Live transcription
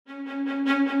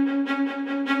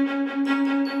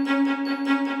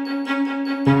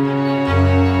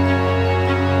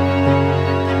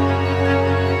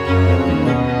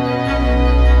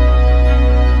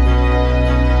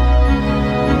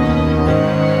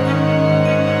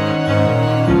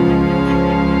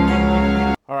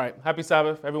Happy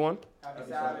Sabbath, everyone. Happy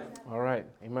Sabbath. All right.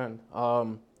 Amen.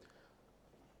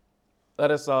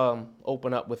 Let us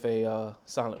open up with a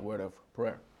silent word of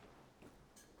prayer.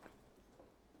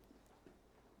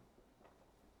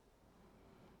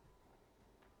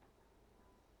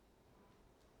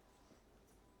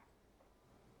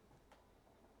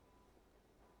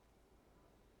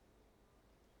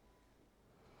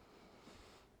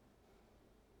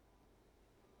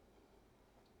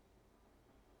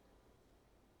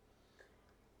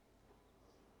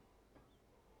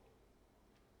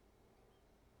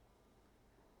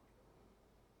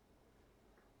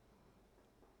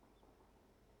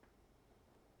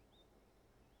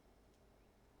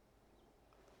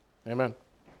 Amen.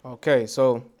 Okay,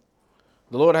 so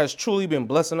the Lord has truly been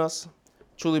blessing us,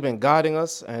 truly been guiding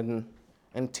us, and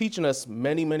teaching us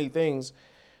many, many things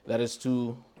that is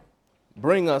to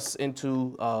bring us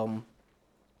into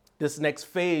this next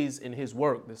phase in his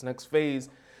work, this next phase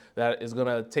that is going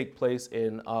to take place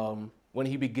in when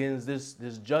he begins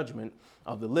this judgment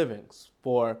of the living.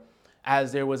 For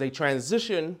as there was a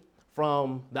transition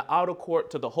from the outer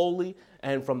court to the holy,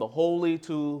 and from the holy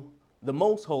to the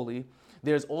most holy,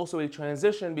 there's also a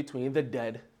transition between the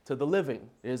dead to the living.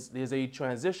 There's a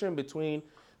transition between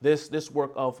this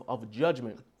work of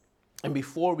judgment. And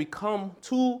before we come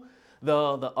to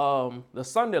the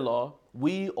Sunday law,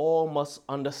 we all must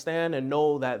understand and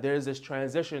know that there's this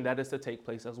transition that is to take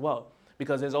place as well.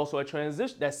 Because there's also a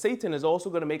transition that Satan is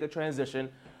also going to make a transition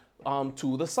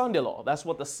to the Sunday law. That's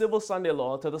what the civil Sunday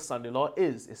law to the Sunday law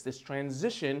is. It's this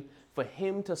transition for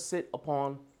him to sit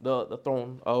upon the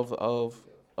throne of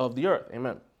the earth.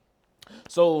 Amen.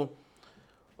 So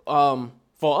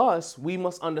for us, we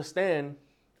must understand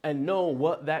and know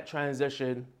what that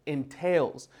transition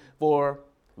entails. For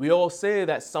we all say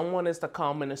that someone is to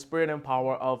come in the spirit and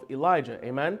power of Elijah.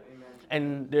 Amen.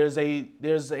 And there's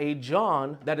a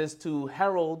John that is to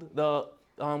herald the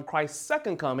Christ's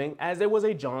second coming, as there was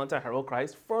a John to herald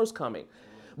Christ's first coming.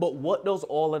 But what does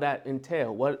all of that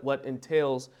entail? What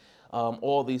entails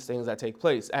all these things that take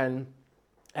place?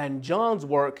 And John's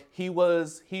work, he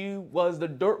was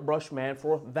the dirt brush man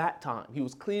for that time. He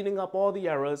was cleaning up all the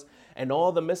errors and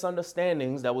all the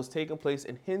misunderstandings that was taking place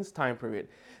in his time period.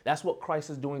 That's what Christ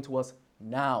is doing to us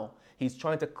now. He's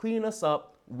trying to clean us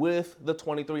up with the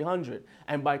 2300.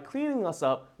 And by cleaning us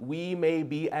up, we may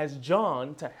be as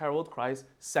John to herald Christ's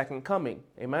second coming.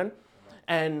 Amen?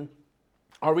 And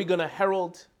are we going to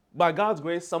herald, by God's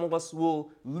grace, some of us will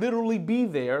literally be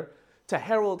there to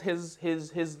herald his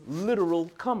literal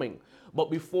coming.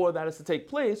 But before that is to take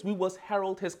place, we must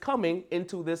herald his coming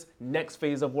into this next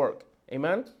phase of work.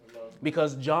 Amen?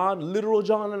 Because literal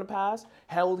John in the past,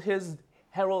 herald his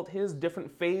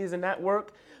different phase in that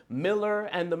work. Miller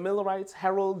and the Millerites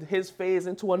herald his phase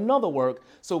into another work.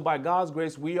 So by God's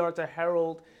grace, we are to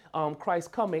herald Christ's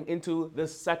coming into the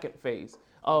second phase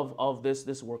of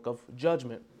this work of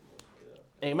judgment.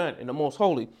 Amen. In the most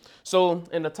holy. So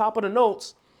in the top of the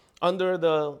notes, under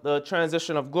the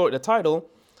transition of glory, the title,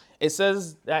 it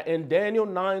says that in Daniel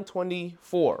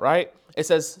 9:24, right? It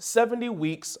says 70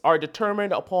 weeks are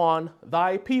determined upon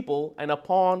thy people and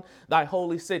upon thy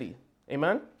holy city.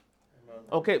 Amen? Amen.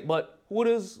 Okay, but what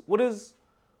is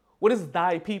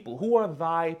thy people? Who are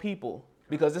thy people?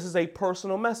 Because this is a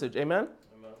personal message. Amen?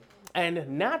 Amen.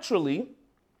 And naturally,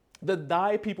 the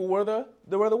thy people were the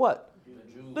what?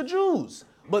 The Jews.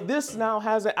 But this now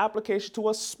has an application to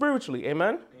us spiritually.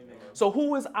 Amen? So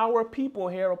who is our people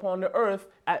here upon the earth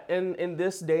in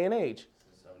this day and age?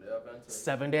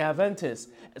 Seventh-day Adventists.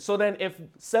 So then if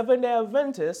Seventh-day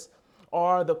Adventists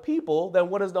are the people, then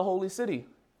what is the holy city?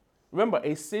 Remember,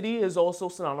 a city is also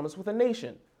synonymous with a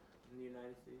nation. The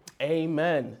United States.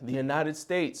 Amen. The United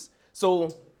States.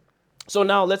 So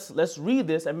now let's read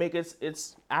this and make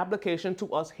its application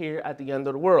to us here at the end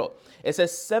of the world. It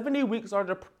says 70 weeks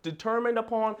are determined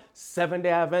upon Seventh-day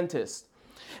Adventists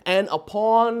and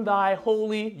upon thy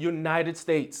holy United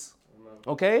States. Amen.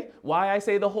 Okay? Why I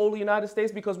say the holy United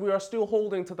States? Because we are still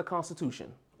holding to the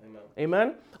Constitution. Amen.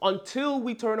 Amen? Until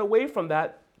we turn away from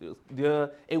that,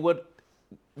 the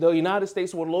United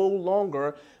States will no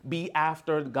longer be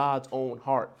after God's own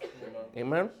heart.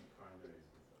 Amen?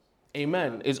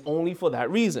 Amen. It's only for that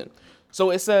reason.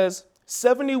 So it says,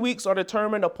 70 weeks are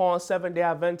determined upon Seventh-day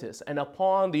Adventists and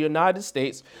upon the United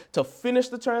States to finish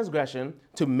the transgression,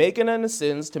 to make an end of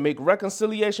sins, to make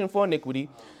reconciliation for iniquity,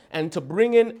 and to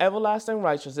bring in everlasting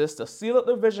righteousness, to seal up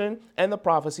the vision and the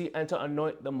prophecy, and to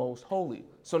anoint the most holy.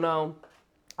 So now,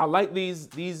 I like these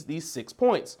 6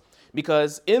 points,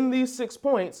 because in these 6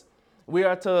 points, I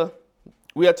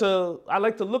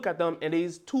like to look at them in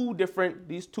these two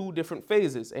different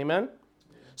phases. Amen.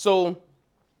 So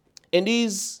in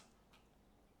these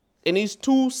in these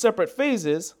two separate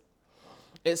phases,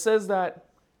 it says that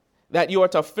you are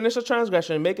to finish a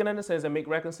transgression, make an end of sins, and make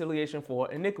reconciliation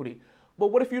for iniquity. But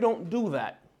what if you don't do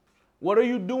that? What are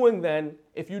you doing then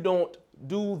if you don't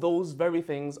do those very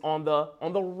things on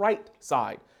the right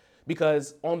side?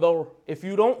 Because if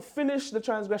you don't finish the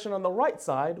transgression on the right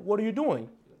side, what are you doing?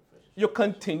 You're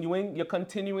continuing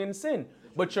in sin,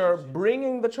 but you're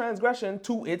bringing the transgression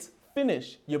to its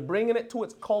finish. You're bringing it to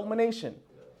its culmination.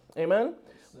 Amen.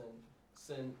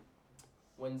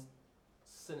 When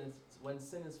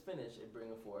sin is finished, it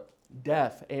bringeth forth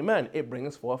death. Amen. It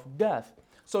brings forth death.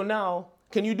 So now,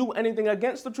 can you do anything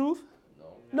against the truth?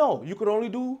 No. You could only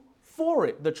do for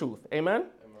it the truth. Amen.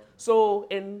 So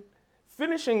in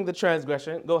finishing the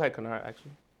transgression, go ahead, Kanar,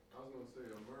 actually. I was going to say,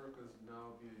 America's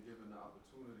now being given the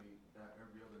opportunity that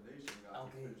every other nation got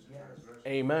to finish the transgression.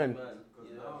 Amen.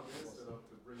 Because now they're set up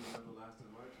to bring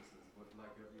everlasting righteousness, but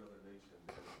like every other nation,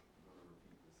 they're going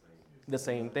to repeat The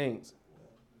same things.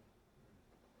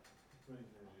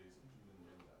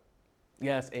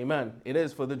 Yes, amen. It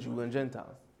is for the Jew and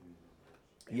Gentile.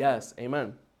 Yes,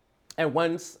 amen. And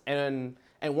once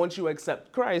you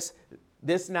accept Christ,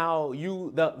 this now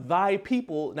thy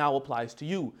people now applies to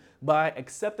you. By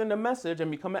accepting the message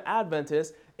and becoming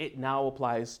Adventist, it now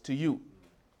applies to you.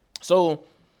 So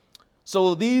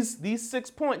these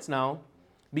 6 points now,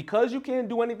 because you can't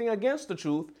do anything against the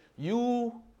truth,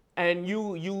 you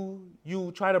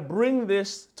try to bring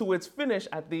this to its finish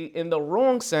in the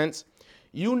wrong sense.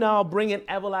 You now bring in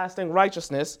everlasting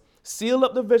righteousness, seal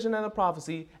up the vision and the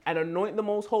prophecy, and anoint the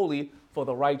most holy for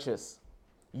the righteous.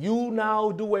 You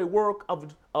now do a work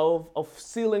of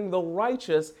sealing the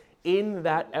righteous in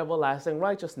that everlasting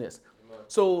righteousness.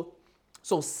 So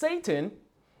Satan,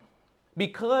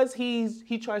 because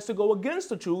he tries to go against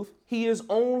the truth, he is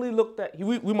only looked at.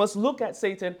 We must look at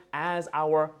Satan as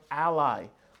our ally,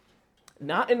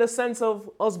 not in the sense of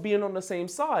us being on the same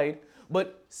side.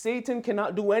 But Satan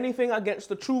cannot do anything against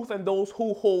the truth and those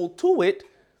who hold to it,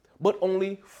 but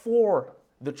only for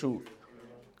the truth.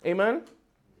 Amen?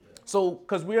 So,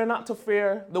 because we are not to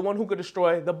fear the one who could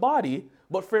destroy the body,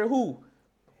 but fear who?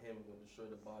 him who will destroy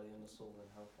the body and the soul in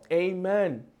hellfire.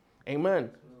 Amen. Amen.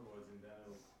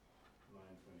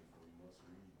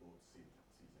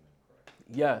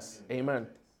 Yes. Amen.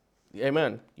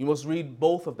 Amen. You must read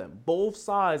both of them. Both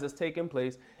sides is taking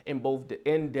place in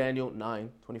Daniel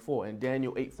 9:24 and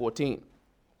Daniel 8:14.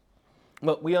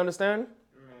 But we understand?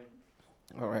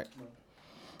 All right.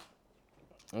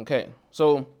 Okay.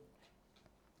 So,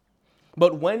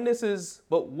 but when this is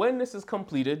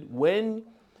completed, when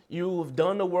you've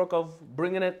done the work of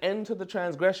bringing an end to the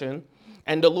transgression,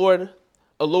 and the Lord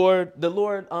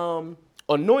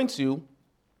anoints you,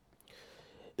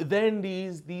 then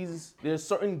there's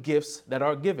certain gifts that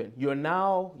are given. You are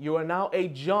now a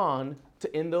John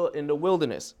in the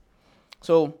wilderness.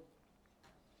 So,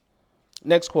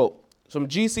 next quote from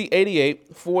GC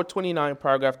 88 429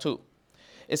 paragraph 2.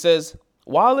 It says,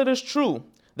 "While it is true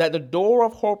that the door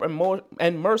of hope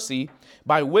and mercy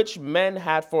by which men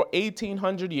had for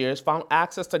 1800 years found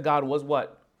access to God was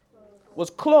what? Was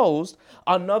closed.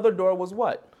 Another door was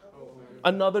what?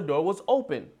 Another door was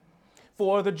open.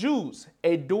 For the Jews,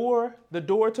 the door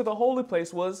to the holy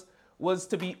place was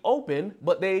to be open,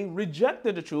 but they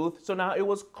rejected the truth, so now it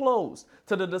was closed.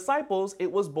 To the disciples,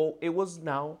 it was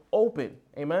now open.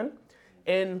 Amen.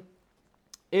 In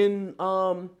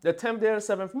the 10th day of the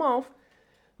 7th month,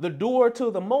 the door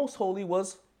to the most holy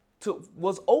was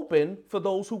open for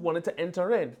those who wanted to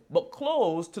enter in, but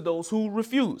closed to those who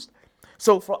refused.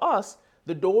 So for us,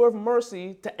 the door of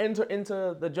mercy to enter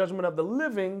into the judgment of the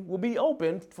living will be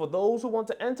open for those who want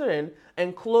to enter in,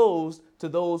 and closed to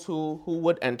those who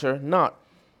would enter not.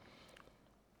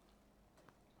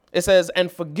 It says,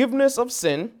 "And forgiveness of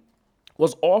sin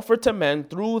was offered to men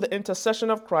through the intercession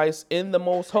of Christ in the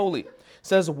most holy." It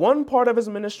says one part of his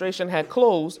ministration had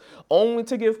closed only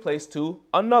to give place to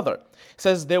another. It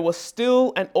says there was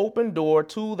still an open door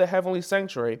to the heavenly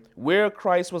sanctuary where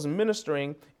Christ was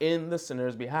ministering in the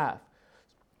sinner's behalf.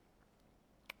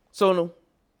 So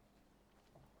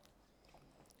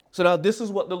now this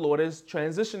is what the Lord is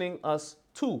transitioning us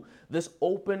to, this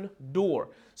open door,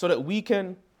 so that we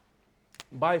can,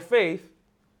 by faith,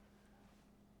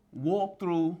 walk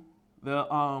through the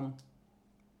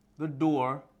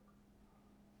door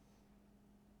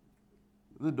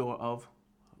of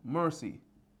mercy.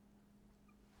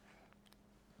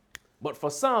 But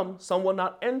for some will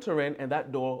not enter in, and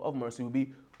that door of mercy will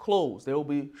be closed. They will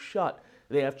be shut.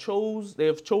 They have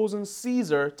chosen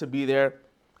Caesar to be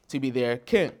their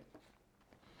king.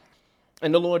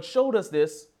 And the Lord showed us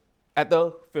this at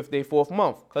the 5th day, 4th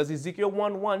month, because Ezekiel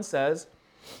 1:1 says,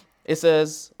 it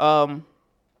says, in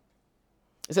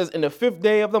the 5th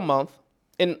day of the month,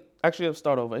 I'll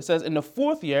start over. It says, in the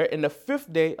 4th year, in the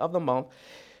 5th day of the month,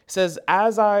 it says,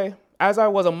 as I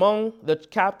was among the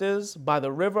captives by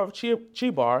the river of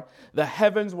Chebar, the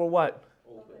heavens were what?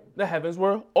 Open. The heavens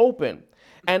were open,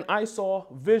 and I saw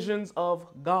visions of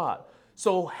God.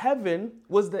 So heaven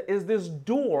is this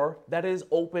door that is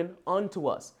open unto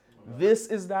us. This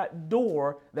is that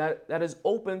door that is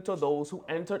open to those who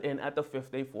entered in at the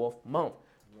 5th day, 4th month.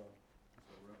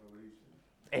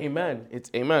 Amen.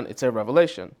 It's a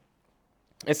revelation.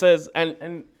 It says,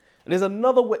 and there's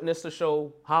another witness to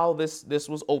show how this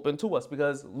was open to us,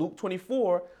 because Luke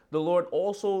 24, the Lord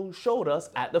also showed us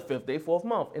at the 5th day, 4th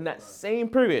month, in that same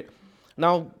period.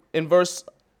 Now, in verse... A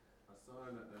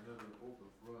sign that the heaven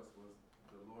opened for us was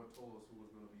the Lord told us who was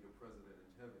going to be the president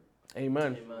in heaven.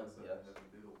 Amen. Amen. So Yes. the heaven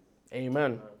did open.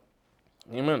 Amen.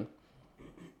 Amen.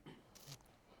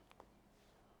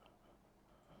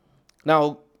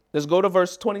 Now, let's go to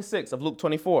verse 26 of Luke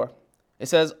 24. It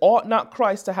says, ought not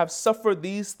Christ to have suffered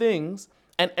these things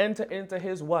and enter into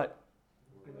his what?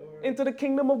 Into the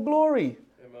kingdom of glory.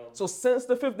 Amen. So since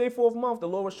the 5th day, 4th month, the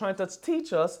Lord was trying to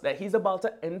teach us that he's about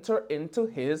to enter into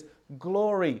his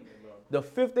glory. The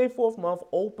 5th day, 4th month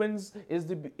is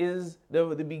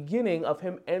the beginning of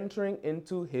him entering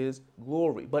into his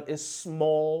glory, but it's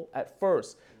small at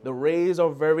first. The rays are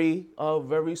very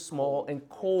small and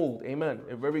cold. Amen.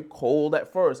 They're very cold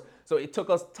at first. So it took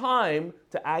us time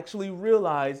to actually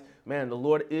realize, man, the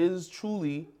Lord is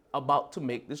truly about to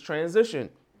make this transition.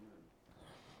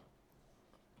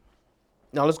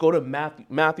 Now let's go to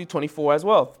Matthew 24 as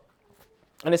well.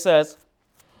 And it says,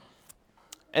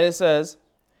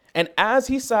 and as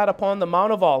he sat upon the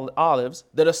Mount of Olives,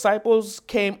 the disciples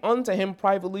came unto him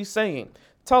privately, saying,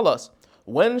 tell us,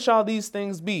 when shall these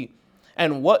things be?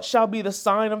 And what shall be the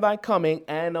sign of thy coming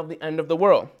and of the end of the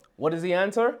world? What is the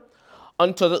answer?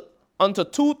 Unto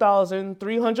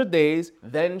 2,300 days,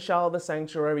 then shall the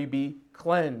sanctuary be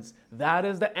cleansed. That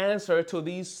is the answer to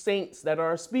these saints that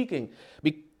are speaking.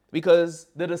 Because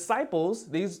the disciples,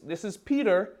 this is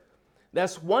Peter,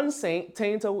 that's one saint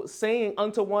saying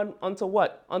unto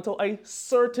what? Unto a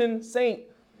certain saint.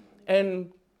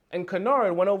 And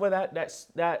Kennard went over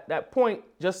that point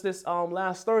just this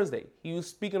last Thursday. He was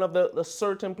speaking of the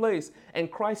certain place,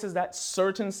 and Christ is that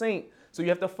certain saint. So you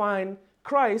have to find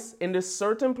Christ in this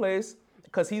certain place,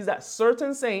 because he's that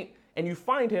certain saint, and you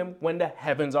find him when the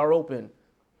heavens are open.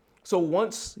 So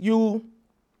once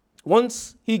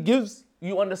he gives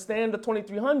you understand the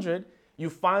 2300, you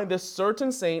find this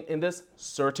certain saint in this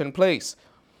certain place.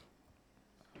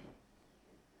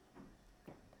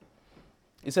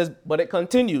 It says, but it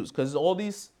continues, because all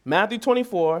these, Matthew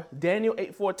 24, Daniel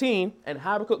 8:14, and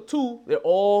Habakkuk 2, they're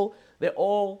all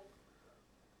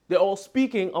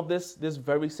speaking of this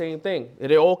very same thing.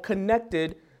 They're all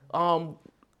connected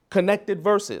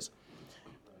verses.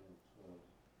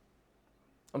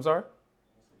 I'm sorry?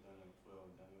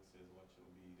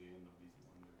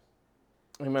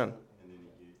 Amen.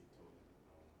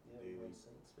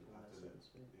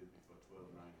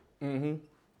 Mm-hmm.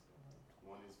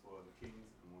 One is for the kings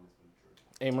and one is for the church.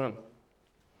 Amen.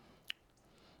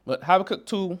 But Habakkuk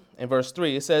 2 and verse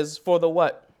 3, it says, for the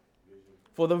what?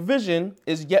 For the vision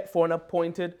is yet for an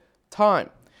appointed time.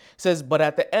 It says, but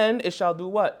at the end it shall do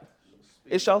what?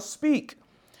 It shall speak.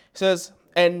 It says,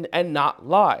 and not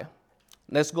lie.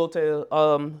 Let's go to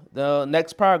the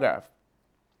next paragraph.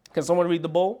 Can someone read the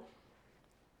bowl?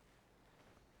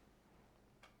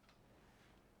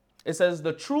 It says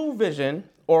the true vision,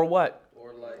 or what?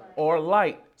 Or light. Or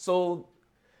light. So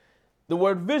the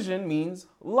word vision means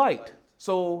light.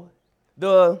 So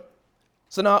now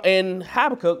in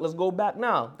Habakkuk, let's go back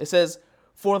now. It says,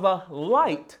 for the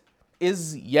light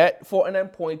is yet for an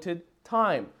appointed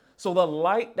time. So the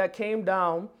light that came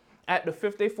down at the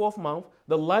 5th day, 4th month,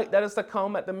 the light that is to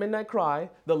come at the midnight cry,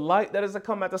 the light that is to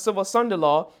come at the silver Sunday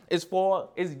law is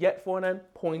yet for an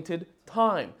appointed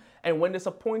time. And when this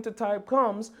appointed time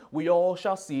comes, we all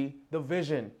shall see the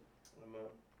vision.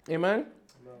 Amen? Amen?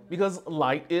 Because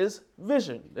light is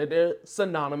vision. They're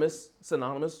synonymous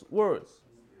words.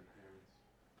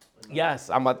 Yes,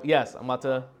 I'm about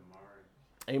to.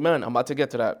 Amen. I'm about to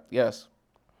get to that. Yes.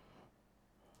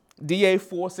 DA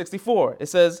 464. It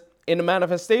says, in the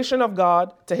manifestation of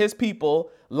God to his people,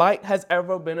 light has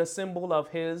ever been a symbol of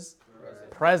his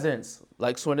presence.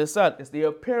 Like Swinton said, it's the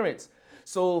appearance.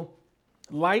 So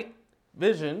light,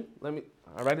 vision, I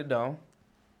write it down.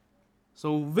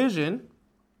 So vision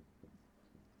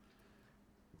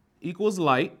equals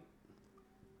light,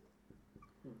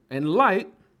 and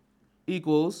light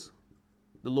equals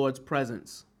the Lord's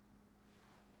presence.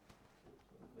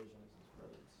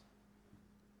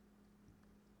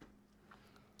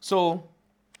 So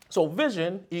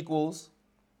vision equals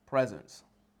presence.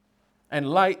 And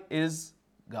light is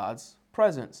God's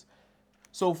presence.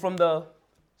 So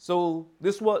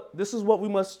this is what we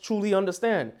must truly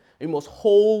understand. We must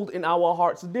hold in our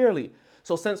hearts dearly.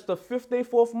 So since the 5th day,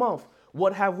 4th month,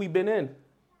 what have we been in?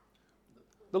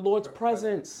 The Lord's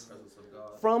presence.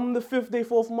 From the 5th day,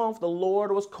 4th month, the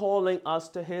Lord was calling us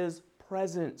to his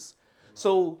presence.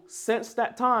 So since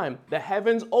that time, the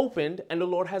heavens opened and the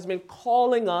Lord has been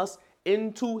calling us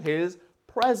into his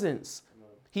presence.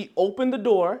 He opened the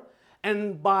door,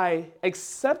 and by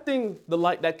accepting the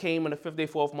light that came in the 5th day,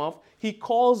 4th month, he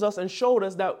calls us and showed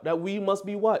us that we must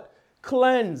be what?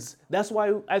 Cleansed. That's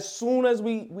why as soon as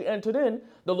we entered in,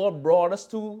 the Lord brought us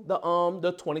to the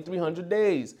 2300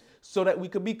 days so that we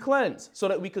could be cleansed, so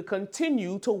that we could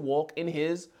continue to walk in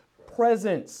his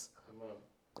presence.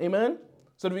 Amen?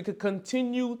 So that we could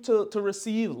continue to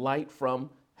receive light from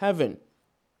heaven.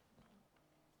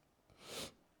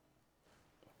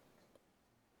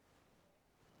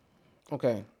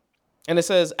 Okay. And it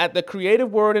says, at the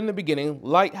creative word in the beginning,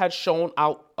 light had shone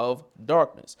out of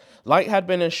darkness. Light had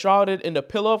been enshrouded in the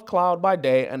pillar of cloud by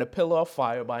day and a pillar of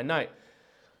fire by night.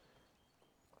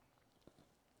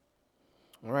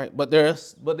 All right. But there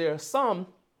are some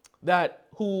that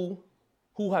who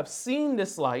have seen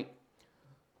this light,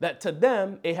 that to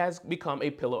them it has become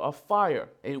a pillar of fire.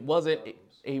 It wasn't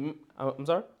I'm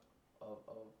sorry?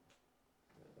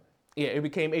 Yeah, it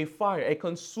became a fire, a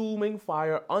consuming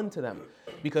fire unto them,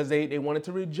 because they wanted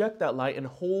to reject that light and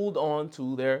hold on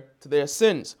to their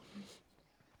sins.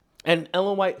 And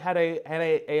Ellen White had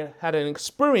an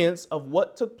experience of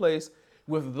what took place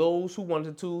with those who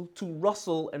wanted to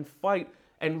wrestle and fight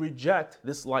and reject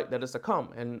this light that is to come.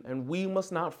 And we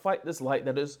must not fight this light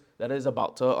that is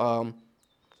about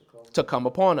to come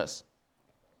upon us.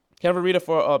 Can I have a reader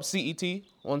for CET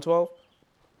 112?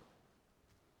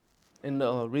 And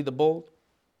read the bold.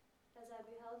 As I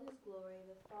beheld his glory,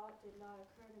 the thought did not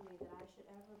occur to me that I should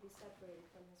ever be separated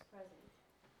from his presence.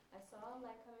 I saw a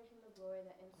light coming from the glory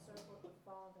that encircled the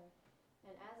Father,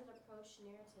 and as it approached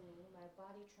near to me, my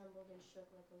body trembled and shook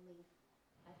like a leaf.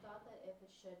 I thought that if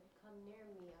it should come near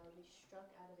me, I would be struck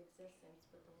out of existence,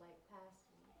 but the light passed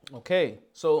me. Okay,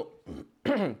 so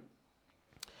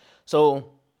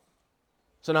so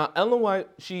now Ellen White,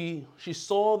 she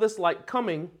saw this light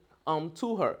coming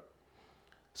to her.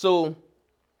 So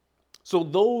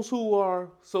those who are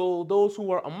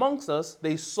amongst us,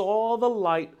 they saw the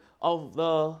light of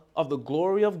the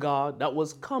glory of God that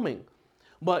was coming.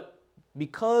 But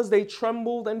because they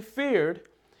trembled and feared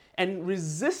and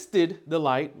resisted the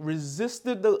light,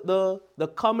 resisted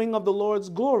the coming of the Lord's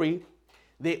glory,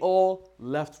 they all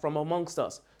left from amongst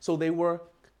us. So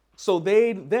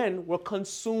they then were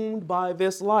consumed by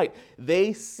this light.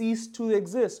 They ceased to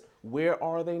exist. Where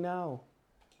are they now?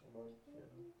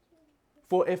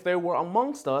 For if they were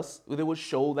amongst us, they would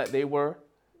show that they were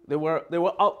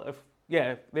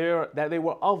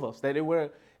of us, that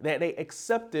they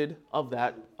accepted of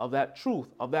that truth,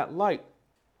 of that light.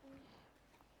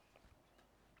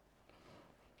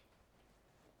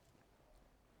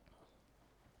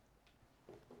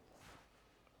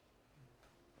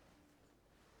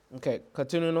 Okay,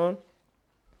 continuing on.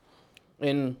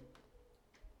 In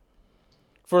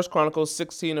 1 Chronicles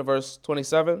 16 and verse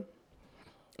 27,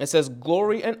 it says,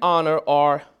 glory and honor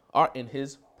are in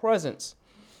his presence.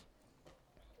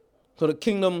 So the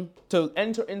kingdom, to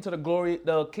enter into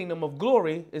the kingdom of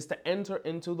glory is to enter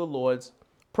into the Lord's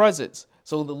presence.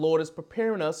 So the Lord is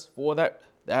preparing us for that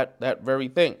very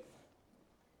thing.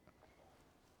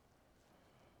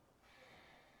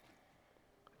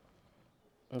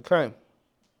 Okay.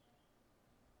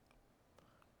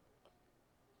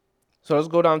 So let's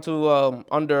go down to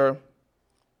under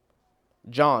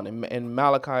John in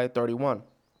Malachi 31.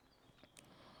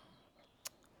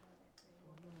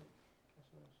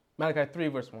 Malachi 3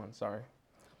 verse 1, sorry.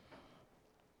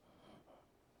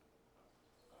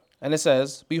 And it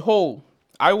says, behold,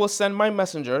 I will send my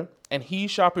messenger, and he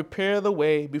shall prepare the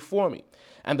way before me.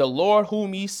 And the Lord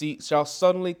whom ye seek shall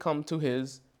suddenly come to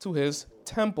his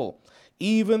temple,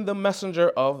 even the messenger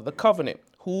of the covenant,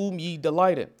 whom ye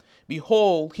delighted.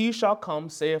 Behold, he shall come,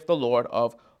 saith the Lord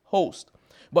of hosts.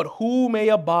 But who may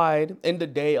abide in the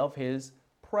day of his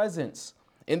presence,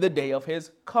 in the day of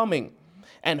his coming?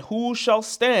 And who shall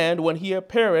stand when he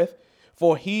appeareth?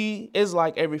 For he is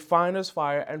like a refiner's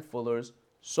fire and fuller's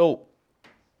soap.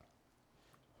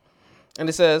 And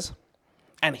it says,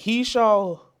 and he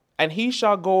shall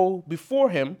go before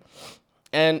him,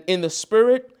 and in the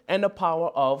spirit and the power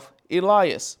of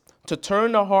Elias, to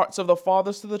turn the hearts of the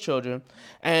fathers to the children,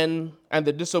 and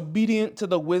the disobedient to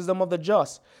the wisdom of the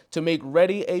just, to make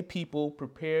ready a people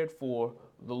prepared for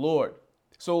the Lord.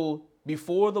 So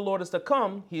before the Lord is to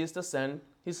come, he is to send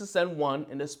one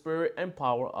in the spirit and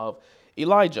power of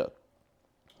Elijah.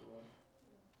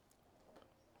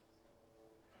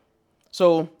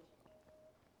 So,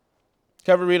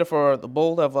 can we read it for the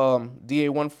bold of DA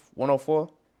 104?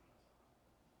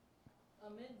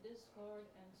 Amid discord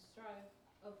and strife,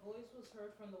 a voice was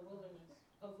heard from the wilderness,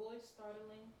 a voice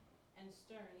startling and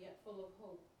stern, yet full of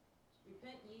hope.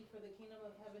 Repent ye, for the kingdom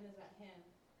of heaven is at hand.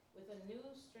 With a new,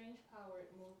 strange power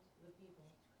it moved the people.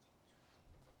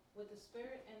 With the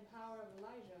spirit and power of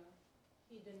Elijah,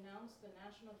 he denounced the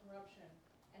national corruption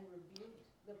and rebuked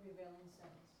the prevailing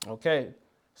sins. Okay,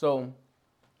 so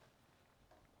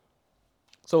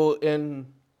in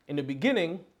the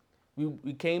beginning,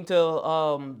 we came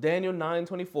to Daniel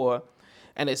 9:24,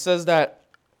 and it says that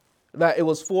it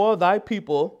was for thy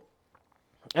people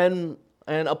and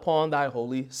upon thy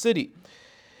holy city.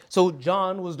 So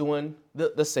John was doing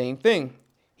the same thing.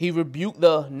 He rebuked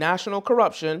the national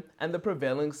corruption and the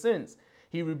prevailing sins.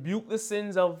 He rebuked the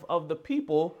sins of the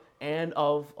people and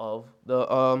of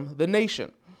the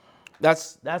nation.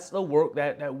 That's the work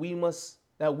that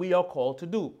we are called to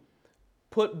do.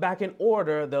 Put back in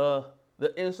order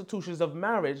the institutions of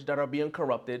marriage that are being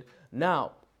corrupted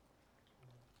now.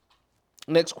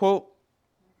 Next quote.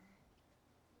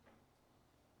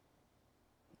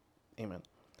 Amen.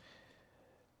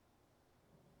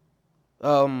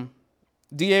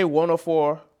 DA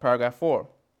 104, paragraph 4.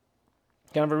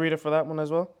 Can I read it for that one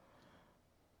as well?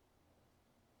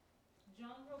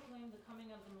 John proclaimed the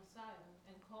coming of the Messiah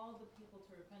and called the people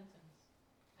to repentance.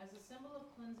 As a symbol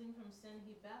of cleansing from sin,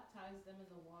 he baptized them in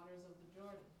the waters of the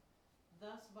Jordan.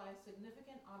 Thus, by a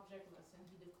significant object lesson,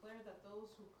 he declared that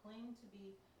those who claimed to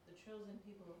be the chosen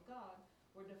people of God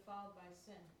were defiled by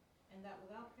sin, and that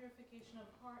without purification of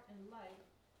heart and life,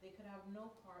 they could have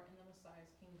no part in the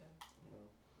Messiah's kingdom.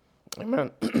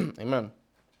 Amen. Amen.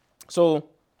 So,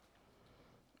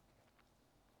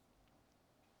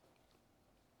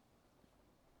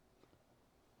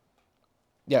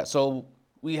 so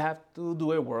we have to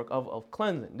do a work of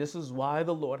cleansing. This is why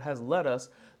the Lord has led us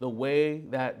the way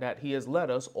that he has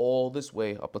led us all this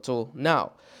way up until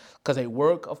now. Because a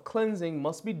work of cleansing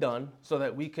must be done so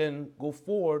that we can go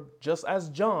forward, just as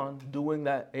John doing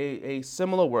that a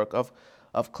similar work of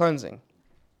cleansing.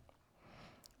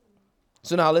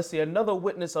 So now let's see another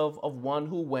witness of one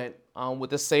who went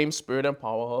with the same spirit and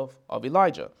power of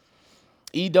Elijah.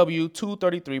 EW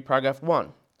 233, paragraph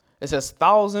 1. It says,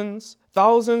 thousands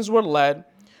were led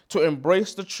to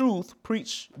embrace the truth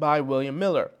preached by William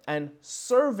Miller, and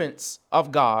servants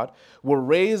of God were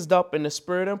raised up in the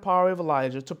spirit and power of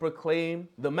Elijah to proclaim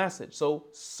the message. So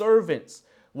servants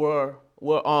were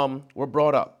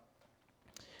brought up.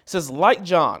 It says, like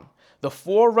John, the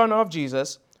forerunner of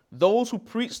Jesus, those who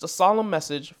preached the solemn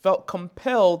message felt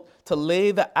compelled to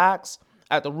lay the axe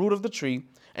at the root of the tree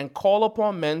and call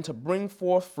upon men to bring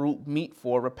forth fruit meet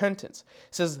for repentance.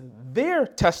 It says their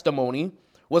testimony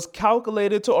was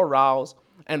calculated to arouse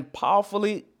and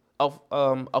powerfully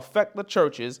affect the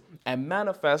churches and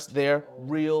manifest their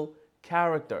real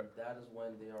character. That is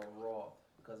when they are raw,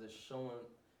 because it's showing,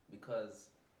 because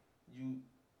you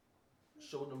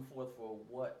show them forth for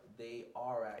what they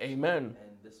are actually. Amen.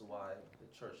 And this is why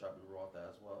the church shall be wrought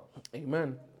as well.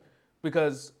 Amen.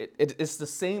 Because it's the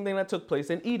same thing that took place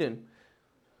in Eden.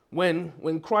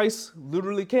 When Christ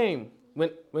literally came,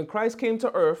 when Christ came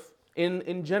to earth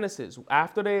in Genesis,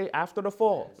 after the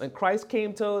fall, when Christ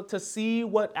came to see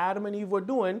what Adam and Eve were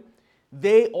doing,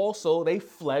 they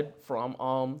fled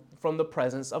from the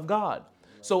presence of God.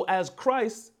 So as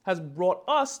Christ has brought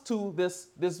us to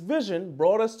this vision,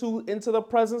 brought us into the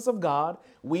presence of God,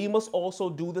 we must also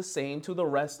do the same to the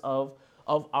rest of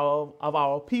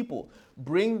our people.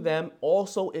 Bring them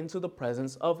also into the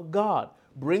presence of God.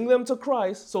 Bring them to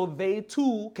Christ so they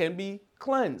too can be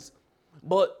cleansed.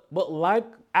 But like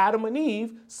Adam and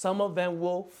Eve, some of them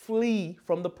will flee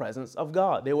from the presence of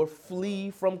God. They will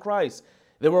flee from Christ.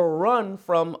 They will run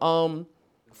from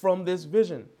this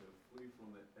vision. They'll flee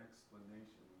from the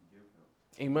explanation we give them.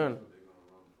 Amen. That's what they're going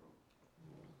to run from.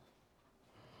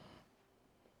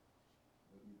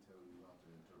 Let me tell you how to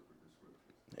interpret the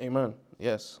scriptures. Amen.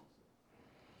 Yes.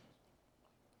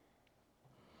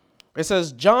 It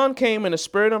says, John came in the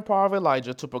spirit and power of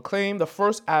Elijah to proclaim the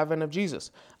first advent of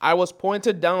Jesus. I was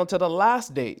pointed down to the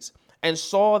last days and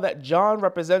saw that John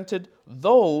represented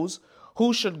those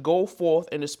who should go forth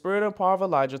in the spirit and power of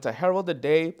Elijah to herald the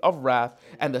day of wrath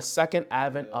and the second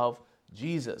advent of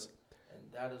Jesus. And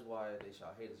That is why they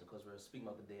shall hate us, because we're speaking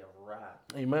about the day of wrath.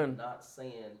 Amen. Not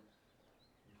saying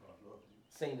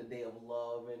the day of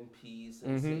love and peace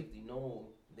and safety. No,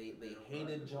 they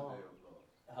hated John.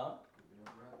 Huh?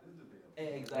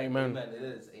 Exactly. Amen. Amen. It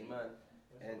is. Amen.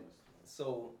 And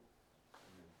so,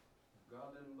 If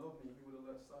God didn't love me, he would have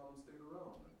let Sodom stay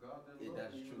around. If God didn't Yeah, love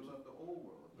that's me, he would true. have left the old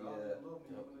world. If God Yeah. didn't love me,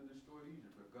 he Yep. would have destroyed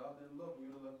Egypt. If God didn't love me,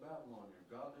 he would have left Babylon here. If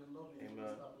God didn't love me, he would Amen.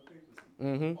 have stopped the papacy.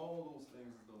 Mm-hmm. All those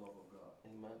things is the love of God.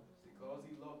 amen. Because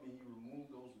he loved me, he removed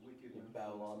those wicked In influences.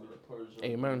 Babylon, the Persia,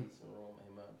 Amen. Greece, and Rome.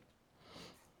 Amen.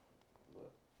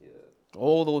 But yeah.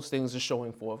 All those things are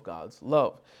showing forth God's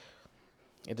love.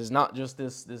 It is not just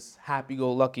this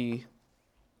happy-go-lucky,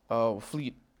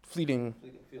 fleeting, Fleeting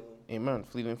feeling. amen,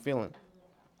 fleeting feeling.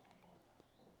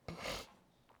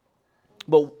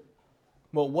 But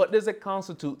what does it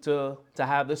constitute to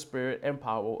have the spirit and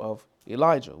power of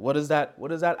Elijah? What does that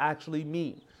actually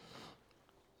mean?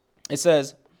 It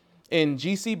says in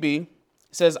GCB, it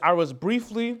says, I was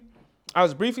briefly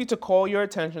to call your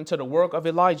attention to the work of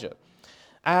Elijah,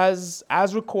 as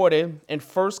recorded in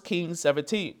 1 Kings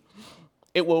 17.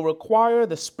 It will require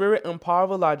the spirit and power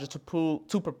of Elijah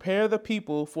to prepare the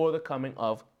people for the coming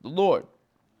of the Lord.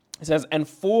 It says, and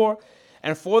for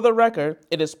the record,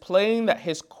 it is plain that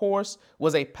his course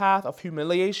was a path of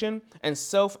humiliation and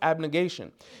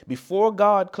self-abnegation before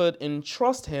God could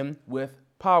entrust him with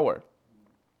power.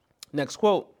 Next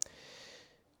quote.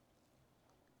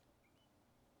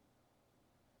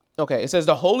 Okay, it says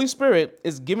the Holy Spirit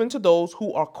is given to those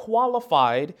who are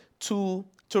qualified to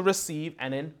receive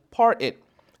and impart it.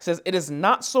 It says it is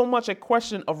not so much a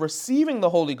question of receiving the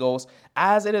Holy Ghost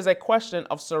as it is a question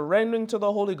of surrendering to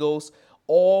the Holy Ghost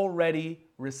already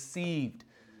received.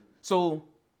 So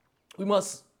we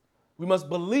must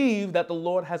believe that the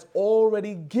Lord has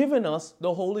already given us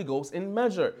the Holy Ghost in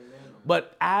measure.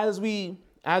 But as we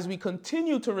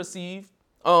continue to receive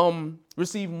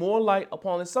more light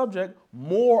upon the subject,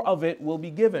 more of it will be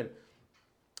given.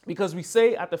 Because we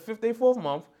say at the 5th day, 4th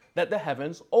month, that the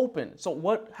heavens open. So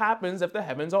what happens if the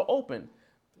heavens are open?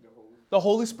 The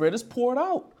Holy Spirit is poured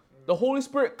out. The Holy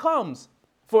Spirit comes.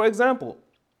 For example,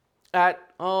 at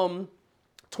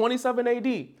 27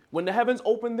 AD, when the heavens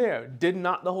opened there, did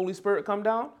not the Holy Spirit come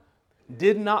down?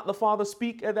 Did not the Father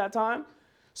speak at that time?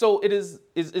 So it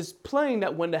is plain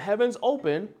that when the heavens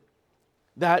open,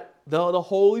 that the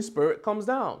Holy Spirit comes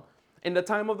down. In the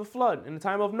time of the flood, in the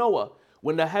time of Noah,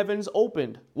 when the heavens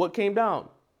opened, what came down?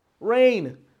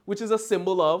 Rain, which is a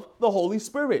symbol of the Holy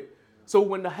Spirit. So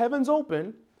when the heavens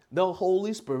open, the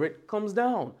Holy Spirit comes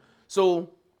down. So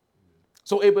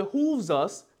it behooves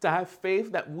us to have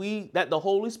faith that the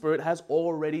Holy Spirit has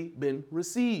already been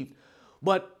received.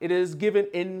 But it is given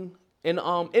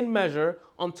in measure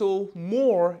until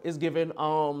more is given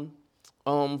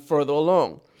further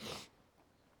along.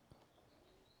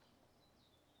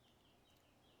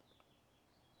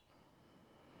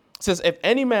 It says, if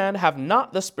any man have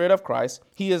not the Spirit of Christ,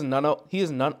 he is none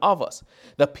of us.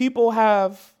 The people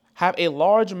have a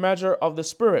large measure of the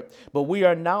Spirit, but we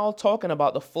are now talking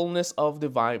about the fullness of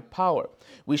divine power.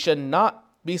 We should not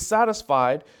be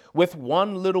satisfied with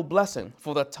one little blessing,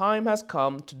 for the time has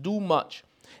come to do much,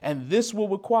 and this will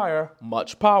require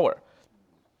much power.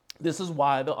 This is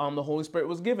why the Holy Spirit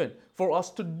was given, for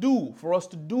us to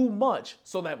do much,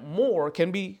 so that more can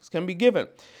be given.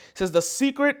 It says the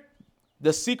secret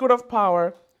of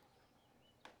power,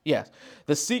 yes,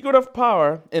 the secret of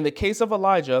power in the case of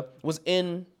Elijah was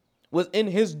in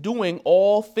his doing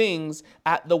all things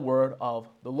at the word of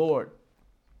the Lord.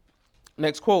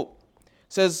 Next quote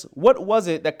says, what was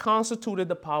it that constituted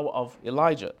the power of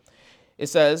Elijah? It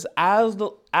says, as the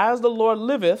Lord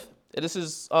liveth, this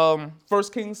is 1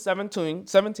 Kings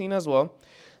 17 as well,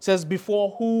 says,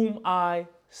 before whom I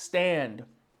stand.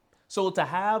 So to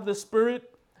have the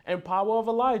spirit and power of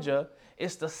Elijah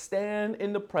is to stand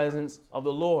in the presence of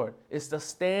the Lord. It's to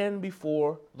stand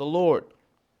before the Lord.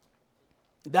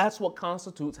 That's what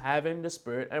constitutes having the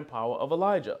spirit and power of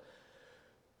Elijah.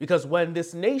 Because when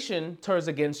this nation turns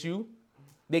against you,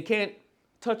 they can't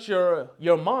touch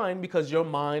your mind, because your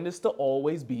mind is to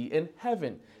always be in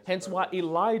heaven. Hence why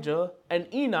Elijah and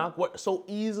Enoch were so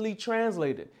easily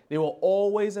translated. They were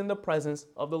always in the presence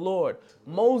of the Lord.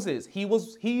 Moses,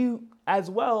 he as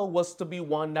well was to be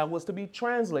one that was to be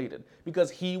translated,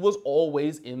 because he was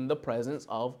always in the presence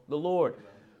of the Lord.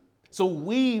 So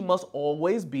we must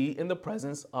always be in the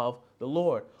presence of the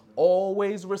Lord,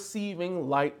 always receiving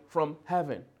light from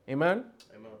heaven. Amen?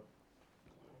 Amen.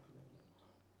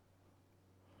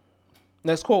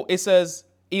 Next quote, it says,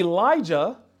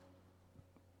 Elijah,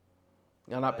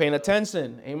 you're not paying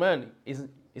attention. Amen. It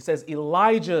says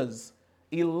Elijah's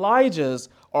Elijahs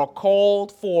are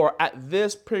called for at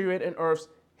this period in earth's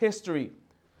history.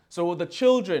 So the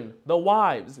children, the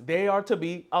wives, they are to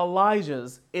be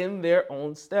Elijahs in their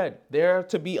own stead. They're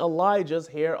to be Elijahs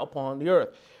here upon the earth.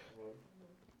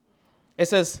 It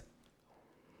says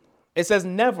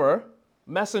never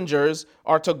messengers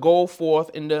are to go forth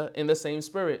in the same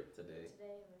spirit.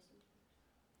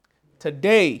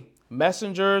 Today,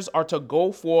 messengers are to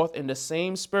go forth in the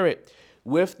same spirit,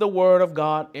 with the word of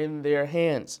God in their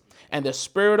hands, and the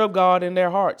Spirit of God in their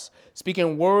hearts,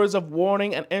 speaking words of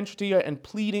warning and entreaty and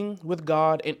pleading with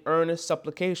God in earnest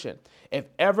supplication. If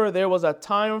ever there was a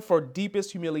time for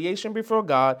deepest humiliation before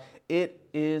God, it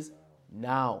is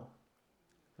now.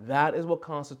 That is what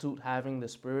constitutes having the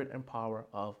spirit and power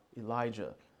of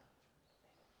Elijah.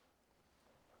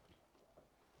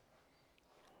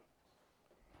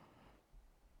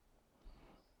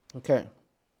 Okay.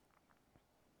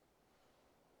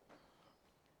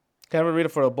 Can we read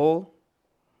it for a bowl?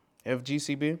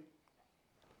 FGCB.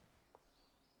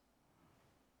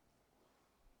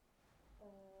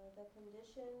 The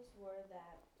conditions were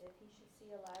that if he should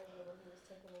see Elijah when he was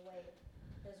taken away,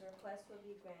 his request would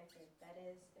be granted. That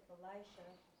is, if Elisha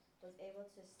was able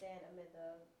to stand amid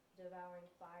the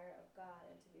devouring fire of God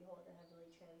and to behold the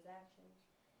heavenly transaction.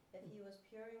 If he was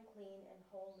pure and clean and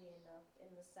holy enough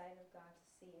in the sight of God to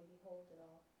see and behold it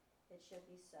all, it should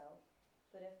be so.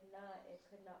 But if not, it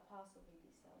could not possibly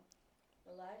be so.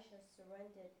 Elisha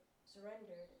surrendered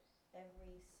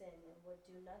every sin and would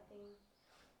do nothing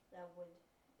that would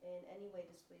in any way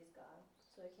displease God.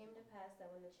 So it came to pass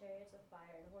that when the chariots of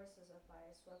fire and horses of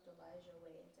fire swept Elijah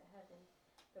away into heaven,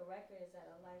 the record is that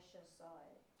Elisha saw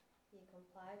it. He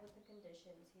complied with the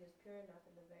conditions. He was pure enough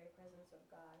in the very presence of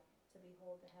God to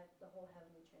behold the whole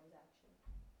heavenly transaction.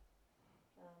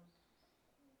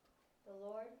 The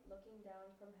Lord, looking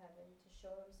down from heaven to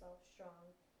show himself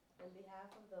strong in behalf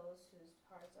of those whose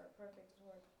hearts are perfect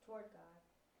toward God,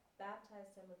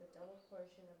 baptized him with a double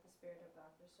portion of the Spirit of God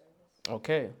for service.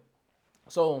 Okay.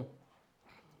 So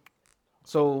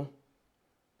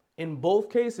in both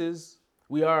cases,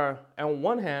 we are, on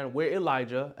one hand, we're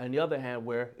Elijah, and the other hand,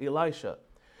 we're Elisha.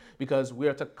 Because we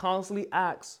are to constantly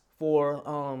ask for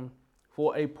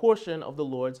a portion of the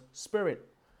Lord's Spirit.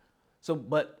 So,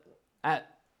 but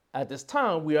at this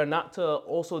time, we are not to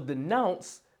also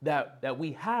denounce that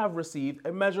we have received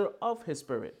a measure of his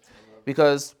Spirit.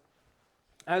 Because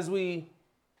as we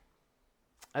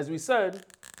said,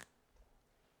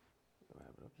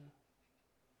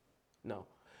 no.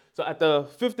 So at the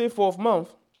 54th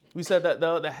month, we said that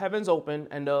the heavens opened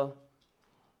and the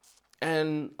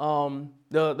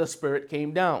Spirit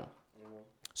came down.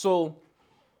 So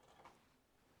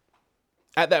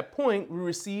at that point, we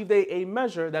received a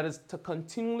measure that is to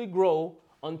continually grow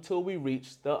until we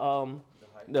reach the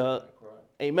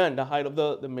height of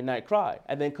the midnight cry,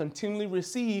 and then continually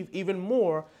receive even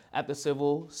more at the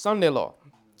civil Sunday law.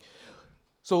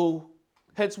 So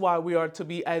hence why we are to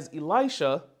be as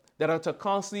Elisha, that are to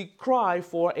constantly cry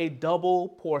for a double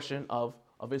portion of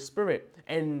his Spirit.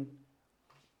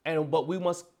 But we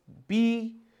must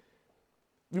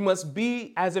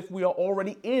be as if we are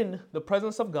already in the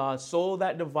presence of God, so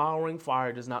that devouring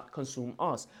fire does not consume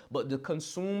us, but to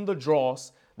consume the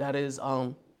dross that is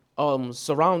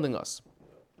surrounding us.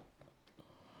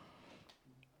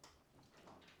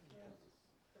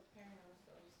 Preparing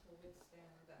ourselves to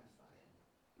withstand that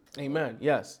fire. Amen.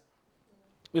 Yes.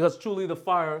 Because truly the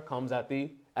fire comes at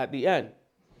the end.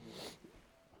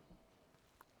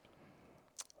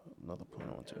 Another point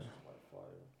I want to.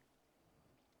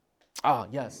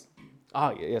 Yes.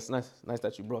 Yes. Nice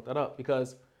that you brought that up,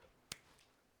 because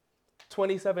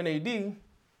 27 AD,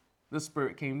 the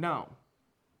Spirit came down.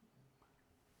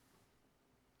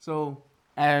 So,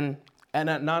 and at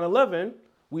 9/11,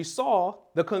 we saw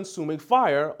the consuming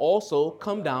fire also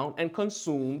come down and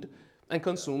consumed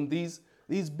these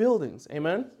buildings.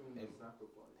 Amen.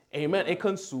 Amen. It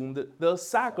consumed the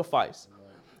sacrifice.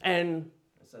 And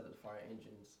it said that fire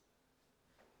engines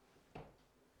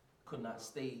could not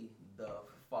stay the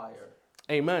fire.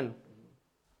 Amen.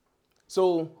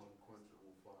 So,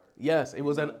 yes, it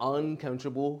was an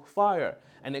unquenchable fire,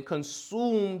 and it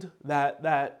consumed that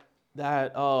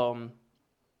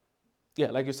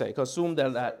like you say, it consumed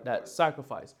that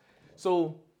sacrifice.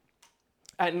 So,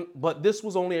 but this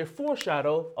was only a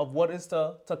foreshadow of what is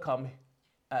to come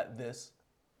at this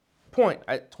point,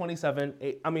 at 27.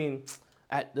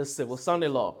 At the civil Sunday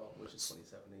law, Which is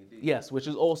 27 AD. yes, which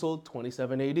is also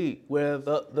 27 AD, where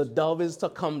the dove is to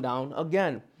come down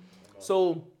again.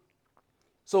 So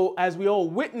as we all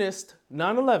witnessed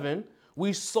 9/11,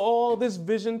 we saw this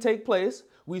vision take place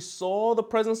We saw the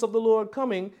presence of the Lord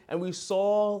coming, and we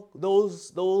saw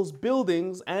those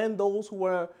buildings and those who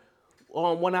were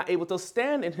not able to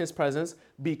stand in his presence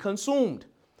be consumed.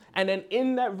 And then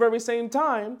in that very same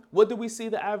time, what did we see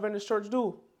the Adventist church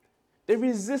do? They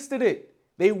resisted it.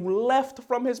 They left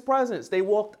from his presence. They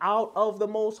walked out of the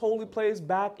most holy place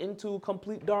back into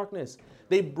complete darkness.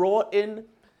 They brought in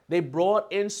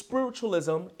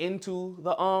spiritualism into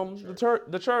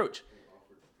the church.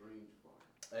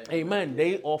 Amen.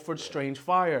 They offered strange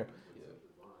fire.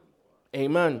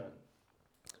 Amen.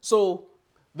 So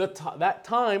that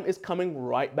time is coming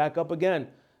right back up again.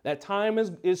 That time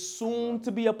is soon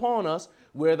to be upon us,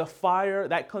 where the fire,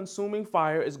 that consuming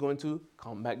fire, is going to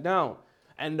come back down.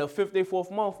 And the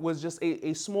 54th month was just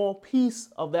a small piece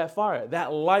of that fire,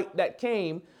 that light that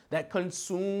came that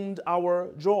consumed our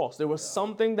dross. There was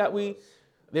something that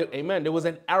amen, there was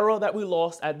an error that we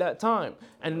lost at that time.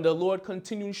 And the Lord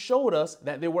continually showed us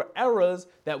that there were errors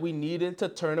that we needed to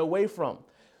turn away from.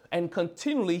 And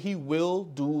continually, he will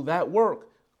do that work.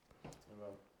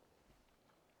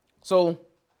 So,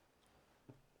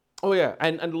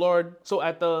 and the Lord, so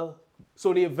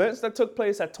the events that took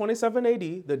place at 27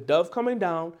 AD, the dove coming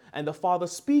down and the Father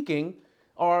speaking,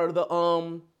 are the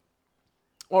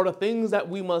things that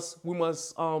we must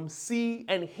see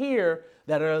and hear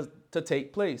that are to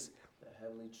take place. The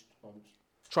heavenly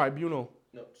tribunal.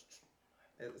 No,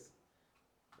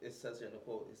 it says here in the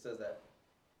quote. It says that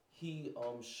he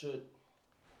should.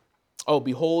 Oh,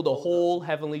 behold the whole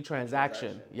heavenly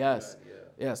transaction. Yes,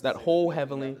 yes, that whole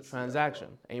heavenly transaction.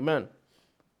 Amen.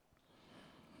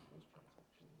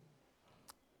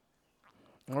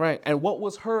 All right, and what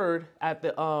was heard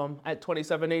at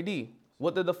 27 AD?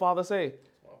 What did the Father say?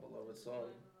 My beloved Son.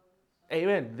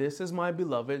 Amen. This is my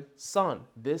beloved Son.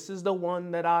 This is the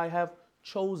one that I have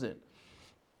chosen.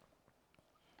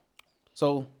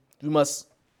 So we must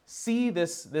see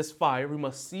this fire. We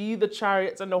must see the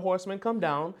chariots and the horsemen come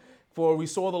down. For we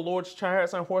saw the Lord's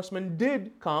chariots and horsemen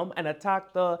did come and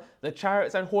attack the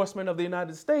chariots and horsemen of the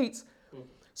United States.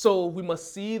 So we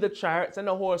must see the chariots and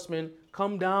the horsemen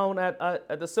come down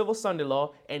at the civil Sunday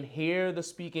law and hear the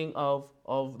speaking of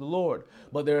the Lord.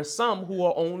 But there are some who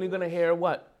are only going to hear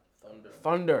what?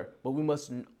 Thunder. But we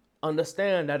must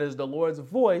understand that is the Lord's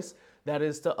voice that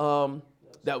is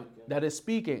that is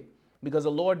speaking. Because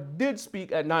the Lord did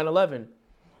speak at 9/11.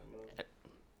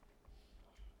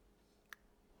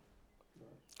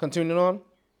 Continuing on.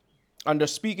 Under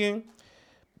speaking,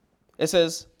 it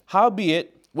says,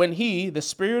 howbeit, when he, the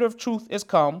Spirit of truth, is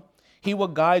come, he will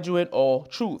guide you in all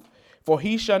truth. For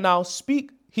he shall not speak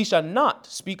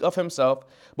of himself,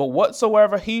 but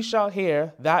whatsoever he shall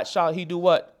hear, that shall he do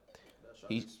what?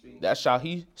 That shall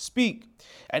he speak.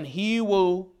 And he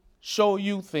will show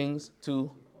you things to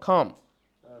come.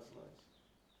 That's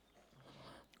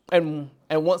nice.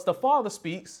 And once the Father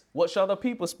speaks, what shall the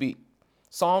people speak?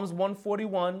 Psalms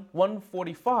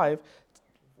 145,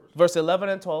 verse 11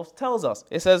 and 12 tells us.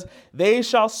 It says, they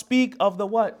shall speak of the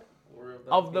what?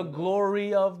 Of the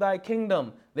glory of thy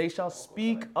kingdom. They shall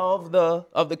speak of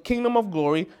the kingdom of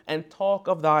glory and talk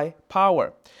of thy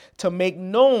power, to make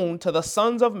known to the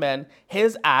sons of men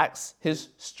his acts, his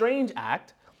strange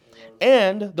act,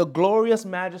 and the glorious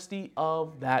majesty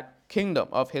of that kingdom,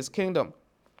 of his kingdom.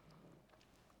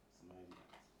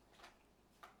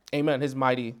 Amen. His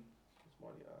mighty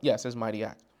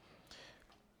act.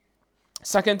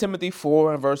 2 Timothy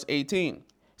 4 and verse 18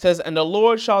 says, and the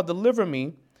Lord shall deliver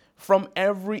me from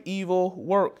every evil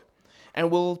work, and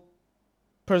will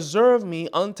preserve me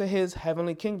unto his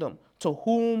heavenly kingdom, to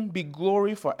whom be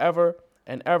glory forever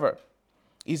and ever.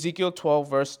 Ezekiel 12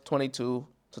 verse 22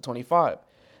 to 25.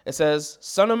 It says,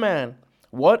 Son of man,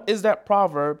 what is that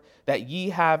proverb that ye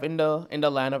have in the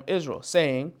land of Israel,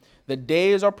 saying, the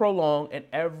days are prolonged and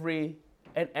every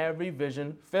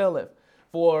vision faileth?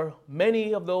 For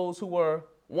many of those who were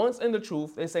once in the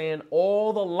truth, they're saying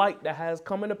all the light that has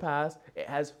come in the past, it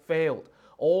has failed.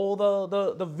 All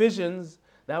the visions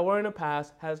that were in the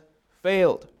past has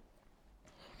failed.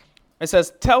 It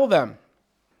says, tell them,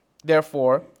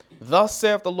 therefore, thus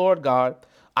saith the Lord God,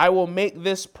 I will make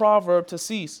this proverb to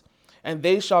cease, and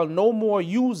they shall no more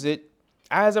use it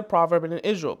as a proverb in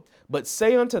Israel. But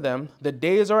say unto them, the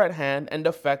days are at hand, and the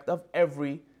effect of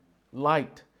every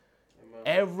light. Amen.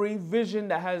 Every vision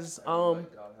that has God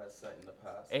has sent in the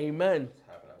past. Amen.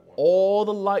 All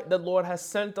the light that Lord has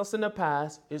sent us in the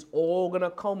past is all going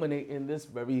to culminate in this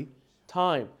very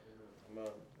time. Amen.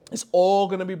 It's all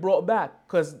going to be brought back,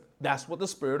 because that's what the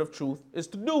Spirit of truth is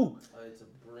to do. To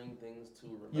bring things to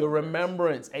remembrance. Your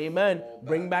remembrance. Amen.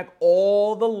 Bring back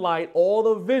all the light, all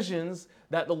the visions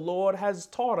that the Lord has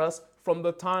taught us from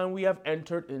the time we have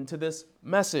entered into this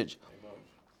message.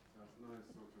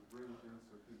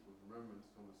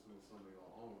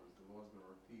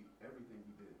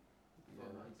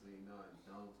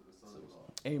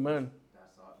 Amen.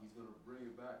 That's how he's going to bring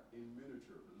it back in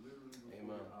miniature, literally before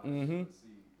Amen. your eyes. Mhm. You're going to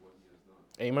see what he has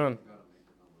done. Amen. You got to make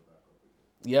the number back up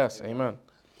again. Yes, amen.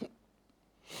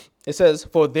 It says,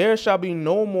 "For there shall be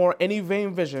no more any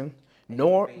vain vision,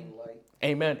 nor Vain light.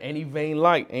 amen, any vain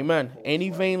light, amen, any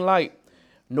vain light,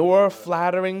 nor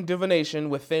flattering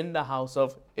divination within the house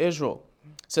of Israel."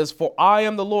 It says, "For I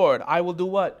am the Lord, I will do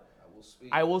what? I will speak.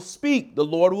 I will speak, the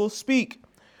Lord will speak,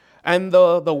 and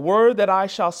the word that I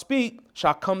shall speak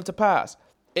shall come to pass.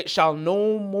 It shall be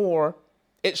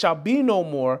no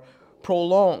more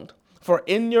prolonged. For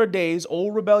in your days, O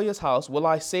rebellious house, will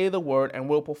I say the word and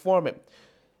will perform it.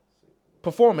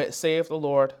 Perform it, saith the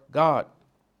Lord God."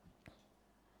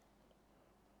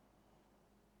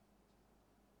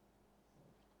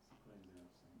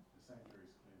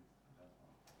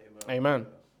 Amen.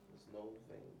 There's no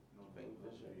vain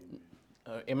vision.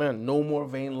 Amen. No more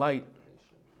vain light.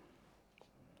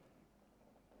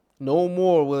 No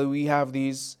more will we have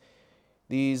these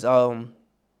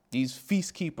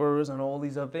feast keepers and all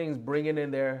these other things bringing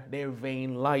in their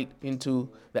vain light into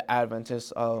the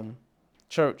Adventist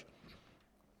church.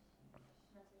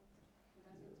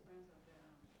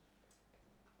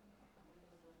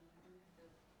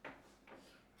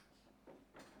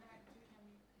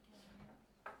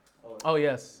 Oh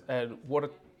yes, and water.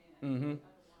 Mm-hmm.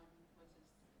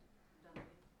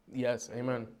 Yes,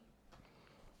 amen.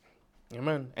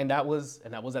 Amen. And that was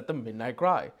at the midnight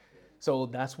cry. So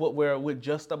that's what we're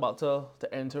just about to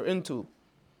enter into.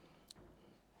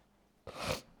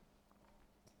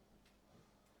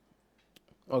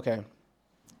 Okay.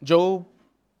 Job,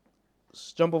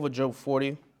 let's jump over Job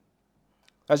 40.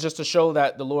 That's just to show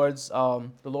that the Lord's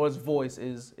voice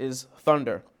is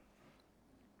thunder.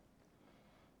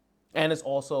 And it's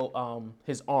also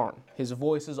his arm. His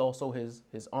voice is also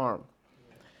his arm.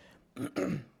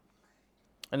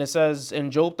 And it says in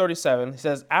Job 37, it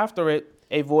says, "After it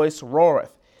a voice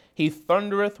roareth. He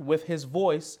thundereth with his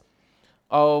voice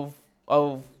of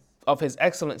his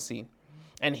excellency,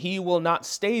 and he will not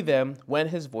stay them when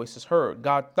his voice is heard.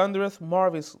 God thundereth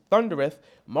marvelously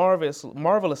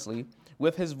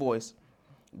with his voice.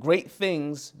 Great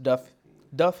things doth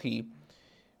he,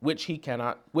 which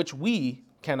we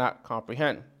cannot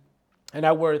comprehend." And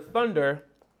that word thunder,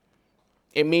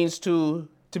 it means to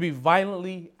be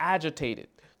violently agitated,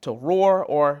 to roar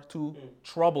or to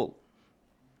trouble.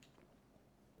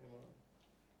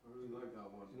 I really like that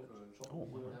one because that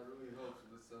really helps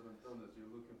with the seven thunders.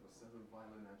 You're looking for seven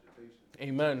violent agitations.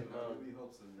 Amen. That really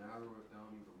helps to narrow it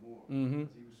down even more. Mm-hmm.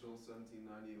 He was shown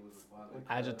 1798 was a violent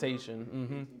Agitation.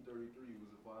 Mm-hmm. 1833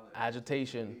 was a violent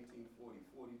Agitation. 1840,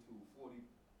 42, 40,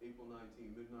 April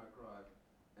 19, Midnight Cry,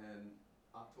 and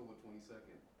October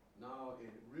 22nd. Now it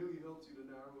really helps you to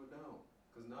narrow it down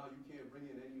because now you can't bring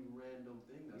in any random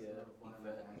thing that's not a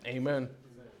violent agitation. Amen.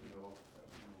 You know,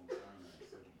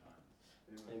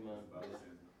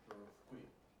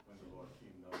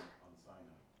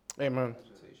 Amen. Amen.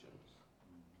 Agitation.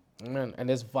 Amen. And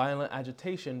this violent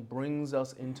agitation brings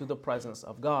us into the presence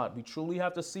of God. We truly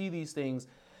have to see these things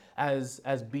as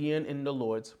being in the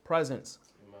Lord's presence.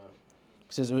 Amen.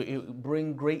 It says it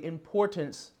bring great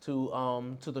importance to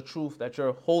the truth that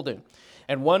you're holding.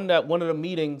 And one of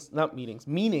the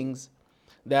meanings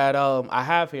that I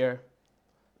have here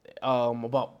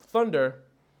about thunder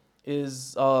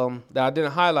is that I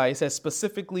didn't highlight. It says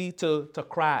specifically to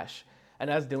crash, and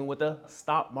that's dealing with the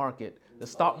stock market. The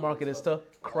stock market is to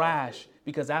crash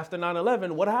because after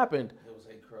 9/11, what happened?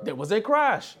 There was a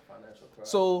crash. Financial crash.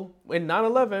 So in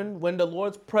 9/11, when the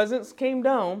Lord's presence came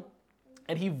down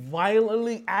and he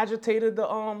violently agitated the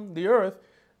earth,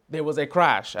 there was a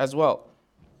crash as well.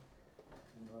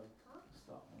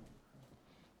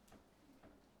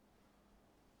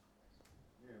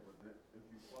 Yeah, but if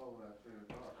you follow that train of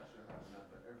thought, that should happen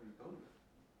after every thunder.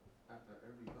 After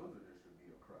every thunder, there should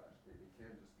be a crash. It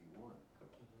can't just be one.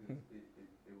 It wouldn't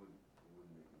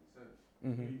make any sense.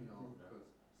 Mm-hmm. You know, because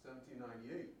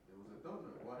 1798, there was a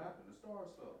thunder. What happened? The stars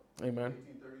fell. Amen.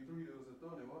 1833, there was a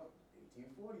thunder. What?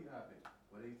 1840 happened.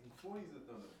 But 1840 is a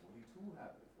thunder. 42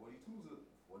 happened. 42 is a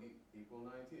 40. April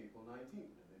 19th. April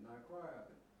 19th. The Midnight Cry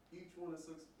happened. Each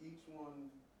one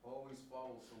always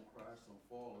follows some crash, some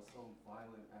fall, or some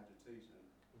violent agitation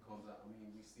comes out. I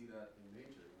mean, we see that in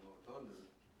nature. You know, thunder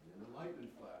and then a lightning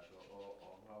flash, or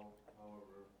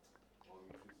however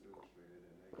you choose to illustrate it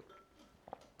in nature.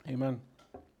 Amen.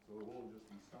 So it won't just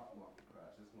be stock market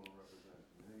crash. It's going to represent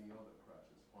many other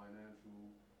crashes: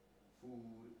 financial,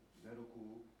 food,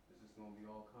 medical. It's just going to be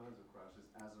all kinds of crashes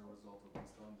as a result of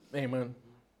these thunders. Amen.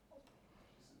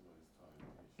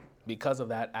 Because of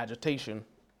that agitation.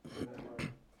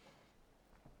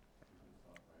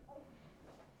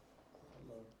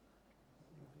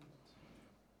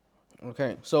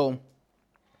 Okay, so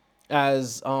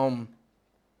as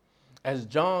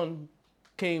John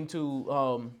came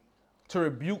to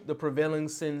rebuke the prevailing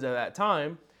sins at that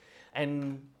time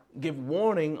and give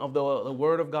warning of the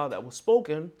word of God that was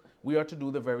spoken, we are to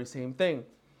do the very same thing.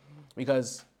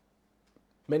 Because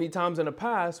many times in the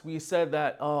past we said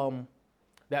that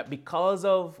that because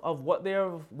of what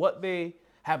they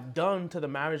have done to the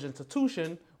marriage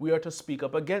institution, we are to speak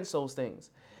up against those things.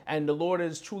 And the Lord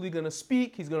is truly going to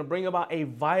speak. He's going to bring about a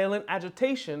violent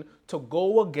agitation to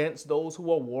go against those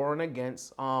who are warring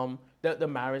against the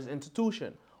marriage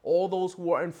institution. All those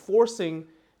who are enforcing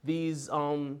these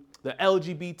the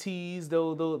LGBTs,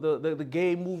 the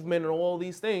gay movement, and all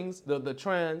these things, the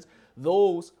trans,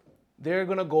 those, they're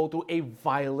going to go through a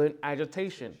violent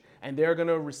agitation, and they're going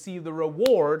to receive the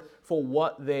reward for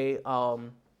what they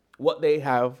have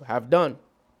done.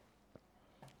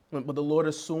 But the Lord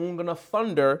is soon going to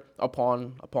thunder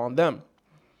upon them.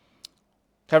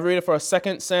 Have we read it for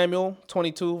 2 Samuel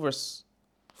 22, verse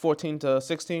 14 to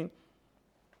 16?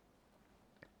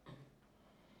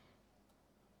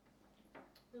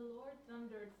 The Lord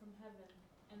thundered from heaven,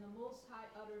 and the Most High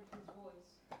uttered his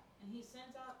voice, and he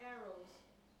sent out arrows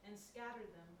and scattered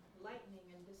them, lightning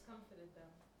and discomfited them.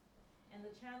 And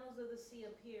the channels of the sea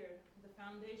appeared, the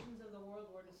foundations of the world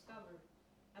were discovered,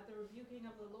 at the rebuking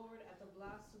of the Lord, at the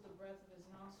blast of the breath of his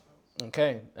nostrils.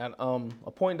 Okay, and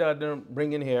a point that I didn't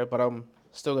bring in here, but I'm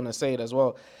still gonna say it as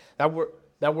well. That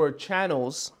word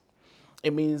channels,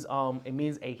 it means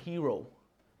a hero.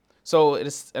 So it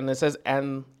says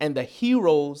and the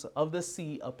heroes of the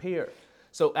sea appear.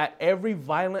 So at every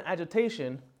violent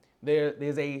agitation,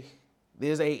 there's a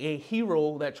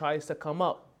hero that tries to come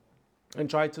up and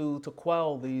try to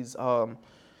quell these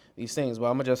things.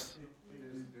 Well, I'm gonna just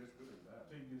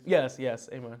yes,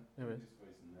 amen. Just for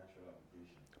its natural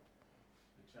application.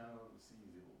 The channel of the sea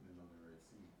is the opening of the Red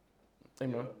Sea.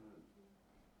 Amen.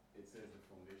 It says the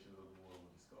foundations of the world were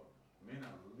discovered. Men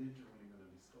are literally going to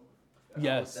discover it.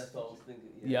 Yes. That's what I was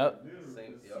thinking. Yep. Literally,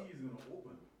 Same, the yep. sea is going to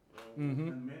open. Mm-hmm.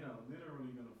 And men are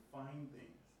literally going to find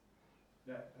things.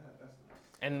 That's nice.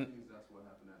 And That's what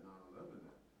happened at 9/11.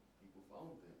 That people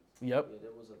found things. yep. Yeah,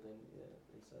 there was a thing. Yeah,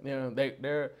 they said.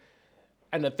 They're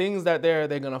and the things that they're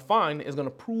gonna find is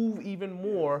gonna prove even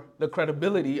more the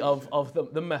credibility of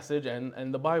the message and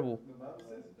the Bible. The Bible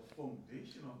says the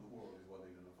foundation of the world is what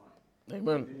they're going to find.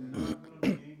 Amen. They're not going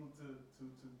to be able to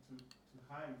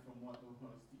hide from what the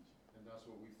Lord is teaching. And that's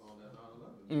what we found at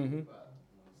 9/11. Mhm.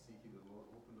 Seeking the Lord,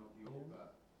 open up the old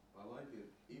path. I like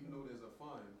it. Even though there's a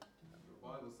fine, the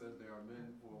Bible says there are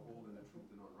men who are holding the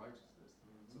truth in unrighteousness.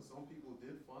 So some people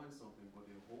did find something, but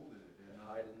they're holding it. They're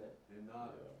not. Hiding it. They're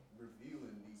not Yeah.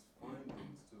 revealing these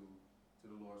findings to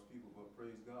the Lord's people. But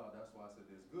praise God, that's why I said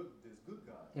there's good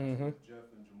guys. Mhm.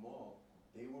 Jeff and Jamal,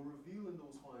 they were revealing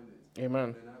those findings.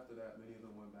 Amen. And then after that, many of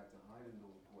them went back to hiding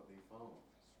what they found.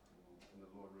 And the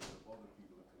Lord raised up other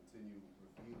people to continue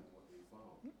revealing what they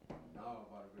found. Now,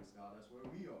 by the grace of God, that's where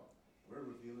we are. We're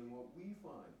revealing what we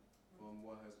find from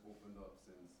what has opened up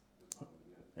since the time of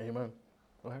the end. Amen.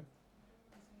 Go ahead.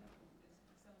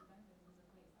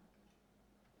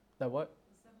 That what?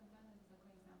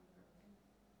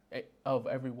 Of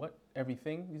every what?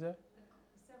 Everything you said?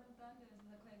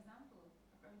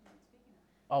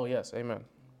 Oh yes, amen.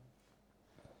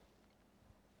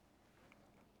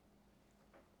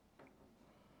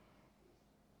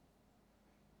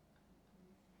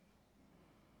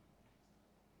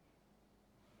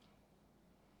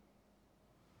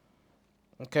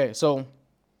 Okay, so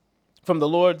from the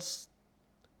Lord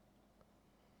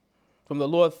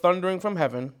thundering from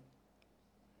heaven,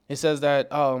 it says that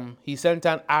he sent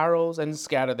down arrows and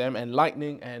scattered them, and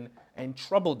lightning and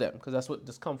troubled them, because that's what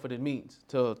discomfited means,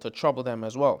 to trouble them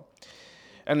as well.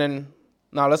 And then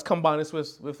now let's combine this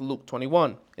with Luke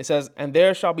 21. It says, and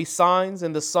there shall be signs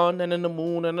in the sun and in the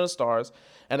moon and in the stars,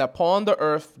 and upon the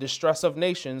earth distress of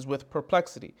nations with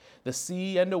perplexity, the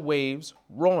sea and the waves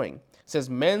roaring. It says,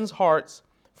 men's hearts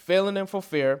failing them for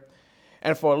fear,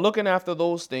 and for looking after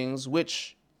those things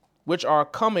which are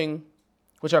coming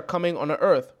on the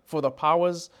earth, for the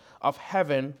powers of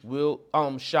heaven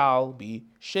shall be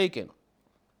shaken.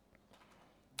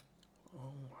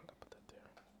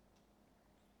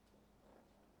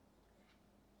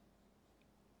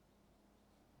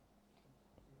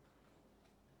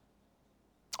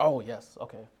 Oh yes,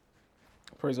 okay.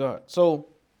 Praise God. So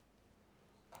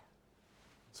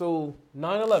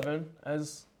 9/11,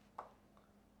 as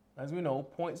we know,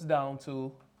 points down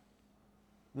to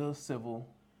the civil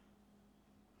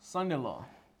Sunday law.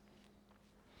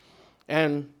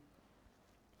 And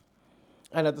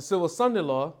at the civil Sunday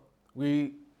law,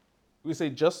 we say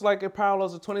just like it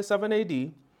parallels the 27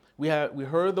 AD, we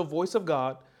heard the voice of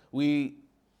God. The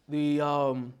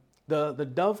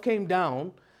dove came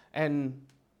down, and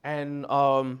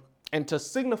to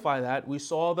signify that, we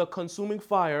saw the consuming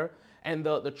fire, and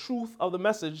the truth of the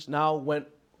message now went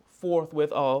forth with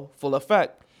full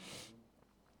effect.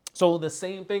 So the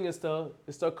same thing is to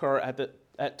occur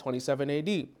at 27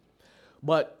 AD,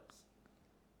 but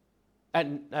at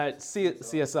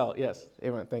CSL, yes,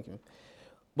 amen, thank you.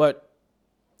 But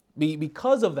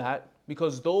because of that,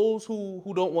 because those who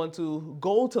don't want to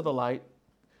go to the light,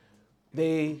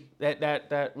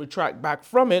 that retract back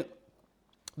from it,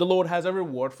 the Lord has a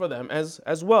reward for them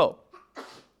as well.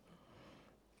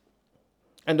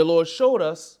 And the Lord showed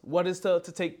us what is to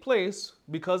take place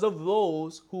because of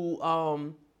those who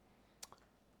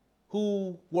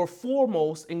were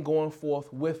foremost in going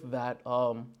forth with that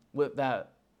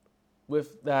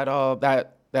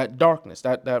darkness,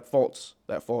 that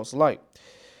false light.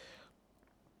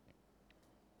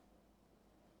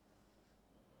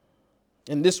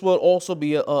 And this will also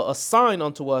be a sign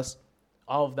unto us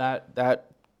of that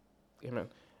amen,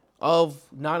 of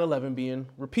 9/11 being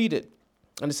repeated.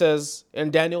 And it says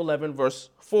in Daniel 11 verse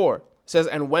 4, it says,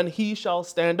 and when he shall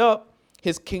stand up,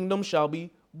 his kingdom shall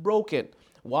be broken.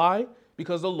 Why?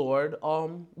 Because the Lord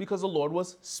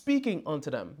was speaking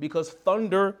unto them, because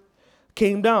thunder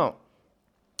came down.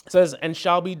 It says, and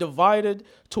shall be divided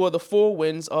toward the four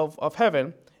winds of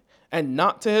heaven, and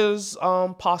not to his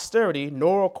posterity,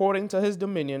 nor according to his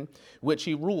dominion, which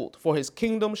he ruled. For his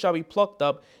kingdom shall be plucked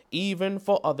up, even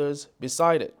for others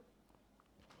beside it.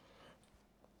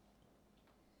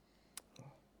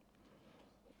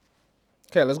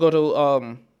 Okay, let's go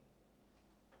to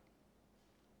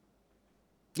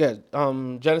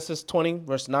Genesis 20,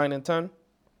 verse 9 and 10.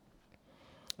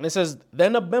 And it says,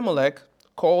 then Abimelech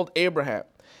called Abraham,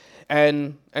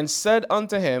 and said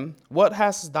unto him, what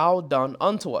hast thou done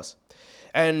unto us?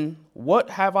 And what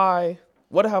have I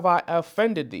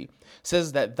offended thee? It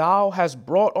says that thou hast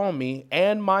brought on me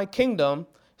and my kingdom,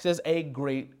 it says, a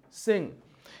great sin.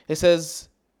 It says,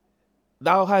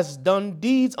 thou hast done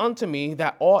deeds unto me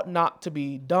that ought not to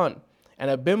be done. And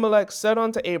Abimelech said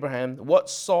unto Abraham, what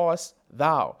sawest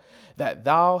thou, that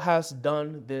thou hast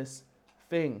done this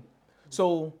thing?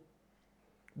 So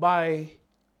by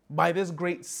this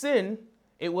great sin,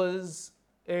 it was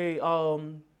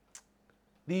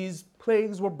these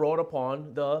plagues were brought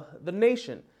upon the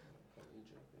nation.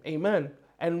 Amen.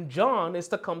 And John is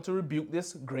to come to rebuke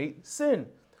this great sin.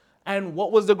 And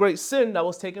what was the great sin that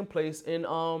was taking place in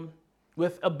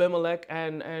with Abimelech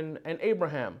and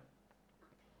Abraham?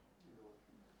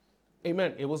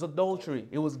 Amen. It was adultery.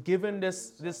 It was given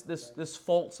this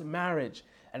false marriage.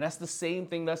 And that's the same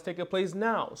thing that's taking place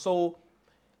now. So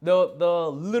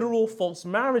the literal false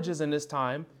marriages in this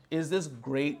time is this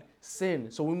great sin.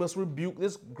 So we must rebuke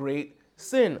this great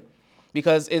sin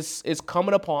because it's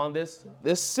coming upon this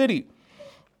city.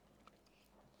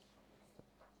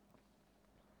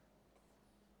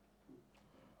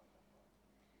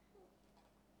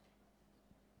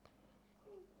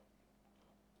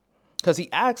 Because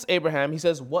he asks Abraham, he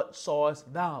says, what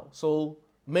sawest thou? So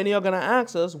many are going to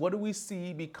ask us, what do we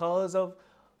see because of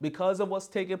what's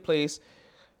taking place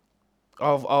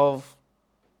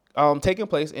taking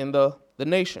place in the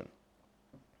nation?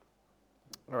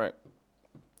 All right.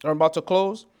 I'm about to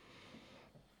close.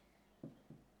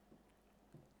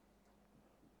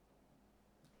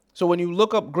 So when you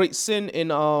look up great sin in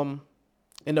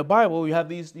the Bible, you have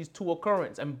these two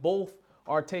occurrences, and both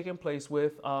are taking place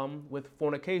with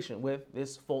fornication, with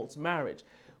this false marriage.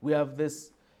 We have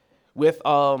this with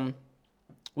the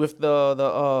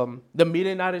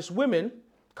Midianitish women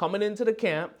coming into the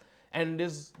camp, and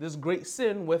this great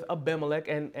sin with Abimelech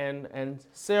and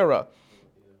Sarah.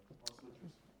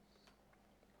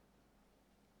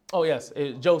 Oh yes,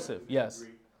 Joseph. Yes,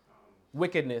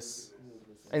 wickedness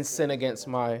and sin against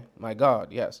my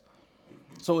God. Yes.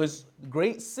 So is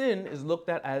great sin is looked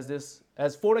at as this,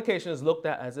 as fornication is looked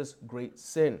at as this great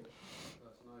sin.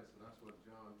 That's nice, and that's what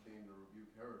John came to rebuke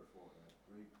Herod for,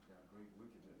 that great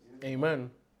wickedness. Amen.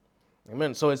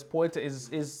 Amen. So it's pointed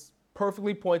is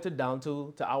perfectly pointed down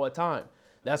to our time.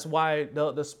 That's why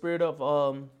the spirit of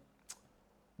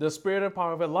and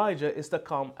power of Elijah is to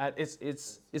come at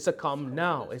it's to come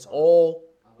now. It's all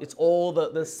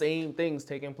the same things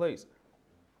taking place.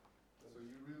 So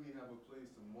you really have a place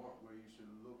to mark where you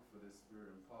should look for this spirit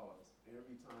and power.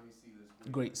 Every time you see this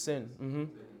Great sin. Mm-hmm.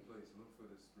 taking place, look for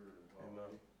this spirit and power.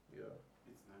 Amen.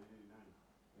 Yeah. It's 989.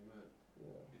 Amen.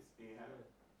 Yeah. It's Ahab.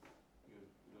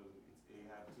 It's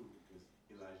Ahab too, because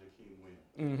Elijah came when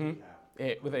Mm-hmm.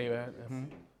 Ahab. With Ahab. Mm-hmm.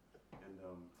 And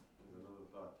there's another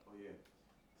thought. Oh yeah, it's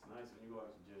nice when you go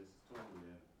out to Genesis 20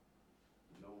 there.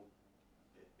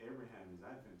 Abraham is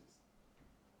Adventist.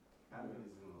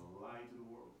 Adventist is gonna lie to the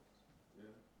world.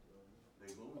 Yeah.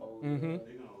 They're going. Oh, Mhm. yeah.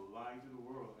 They're gonna lie to the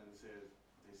world and says,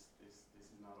 this is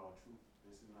not our truth.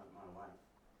 This is not my wife.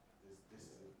 This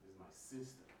is my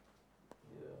sister.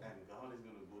 Yeah. And God is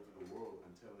gonna go to the world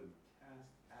and tell them, cast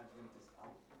Adventists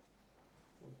out.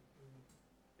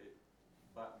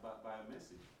 By a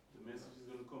message. The message is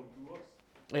gonna come through us.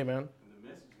 Amen. And the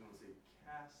message is gonna say,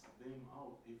 cast them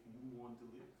out if you want to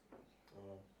live.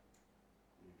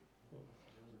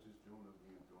 Which is Jonah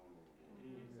being thrown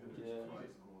overboard. Yeah.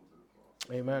 Christ going to the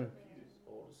cross. Amen.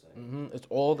 All the same. It's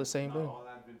all the same Not thing. all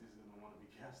Adventists are gonna want to be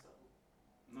cast out.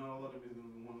 Not all of them is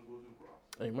gonna want to go to the cross.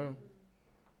 Amen.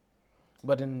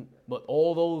 But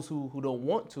all those who don't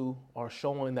want to are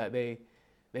showing that they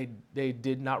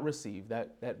did not receive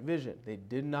that vision.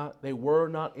 They were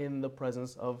not in the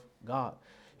presence of God.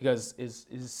 Because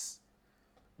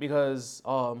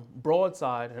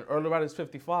broadside and early writers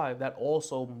 55, that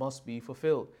also must be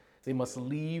fulfilled. They must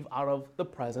leave out of the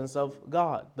presence of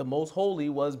God. The most holy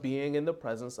was being in the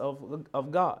presence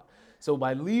of God. So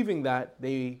by leaving that,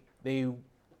 they That's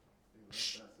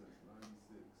since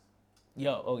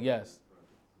 96. yes.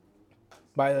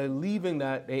 By leaving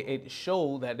that, it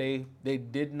showed that they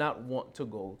did not want to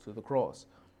go to the cross.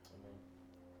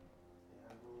 They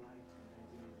had no light in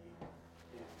 1988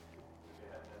 if they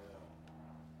had that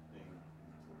thing in the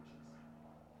torches.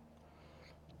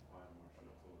 Fire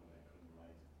marshal told them they couldn't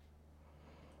light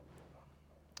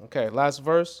it. Okay, last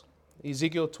verse,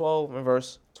 Ezekiel 12 and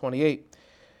verse 28.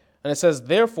 And it says,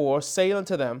 therefore say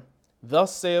unto them,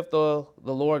 thus saith the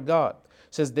Lord God.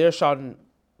 It says,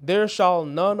 there shall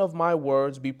none of my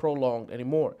words be prolonged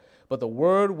anymore, but the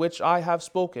word which I have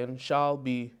spoken shall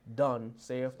be done,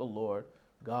 saith the Lord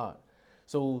God.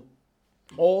 So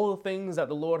all the things that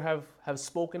the Lord have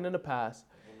spoken in the past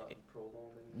Will not be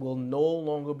prolonged anymore. will no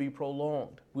longer be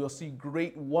prolonged. We'll see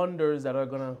great wonders that are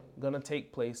gonna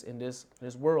take place in this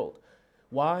world.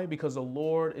 Why? Because the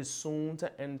Lord is soon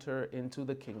to enter into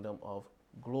the kingdom of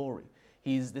glory.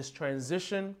 He's this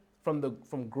transition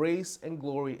from grace and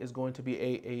glory is going to be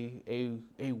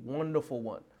a wonderful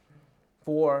one.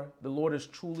 For the Lord is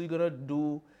truly gonna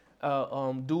do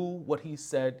what He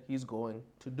said He's going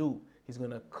to do. He's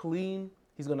gonna clean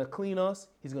us.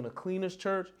 He's gonna clean His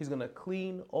church. He's gonna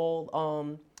clean all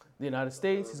the United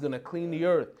States. He's gonna clean the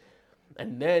earth,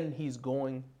 and then He's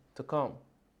going to come.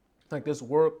 Like this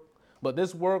work, but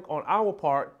this work on our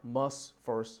part must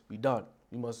first be done.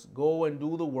 We must go and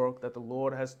do the work that the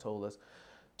Lord has told us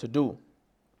to do.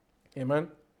 Amen.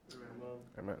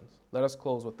 Amen. Let us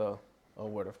close with a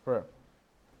word of prayer.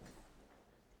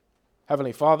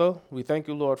 Heavenly Father, we thank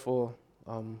you, Lord, for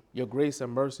your grace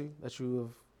and mercy that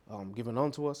you have given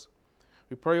unto us.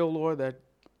 We pray, O Lord, that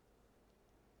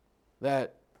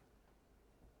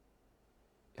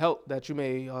you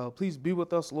may please be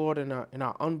with us, Lord, in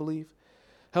our unbelief.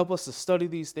 Help us to study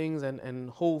these things and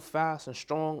hold fast and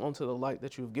strong onto the light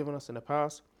that you've given us in the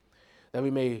past, that we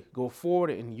may go forward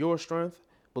in your strength,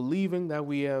 believing that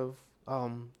we have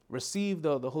received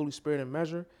the Holy Spirit in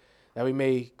measure, that we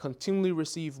may continually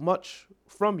receive much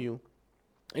from you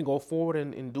and go forward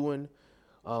in doing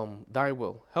thy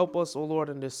will. Help us, O Lord,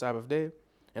 in this Sabbath day,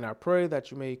 and I pray that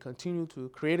you may continue to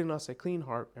create in us a clean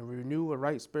heart and renew a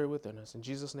right spirit within us. In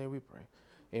Jesus' name we pray.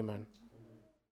 Amen.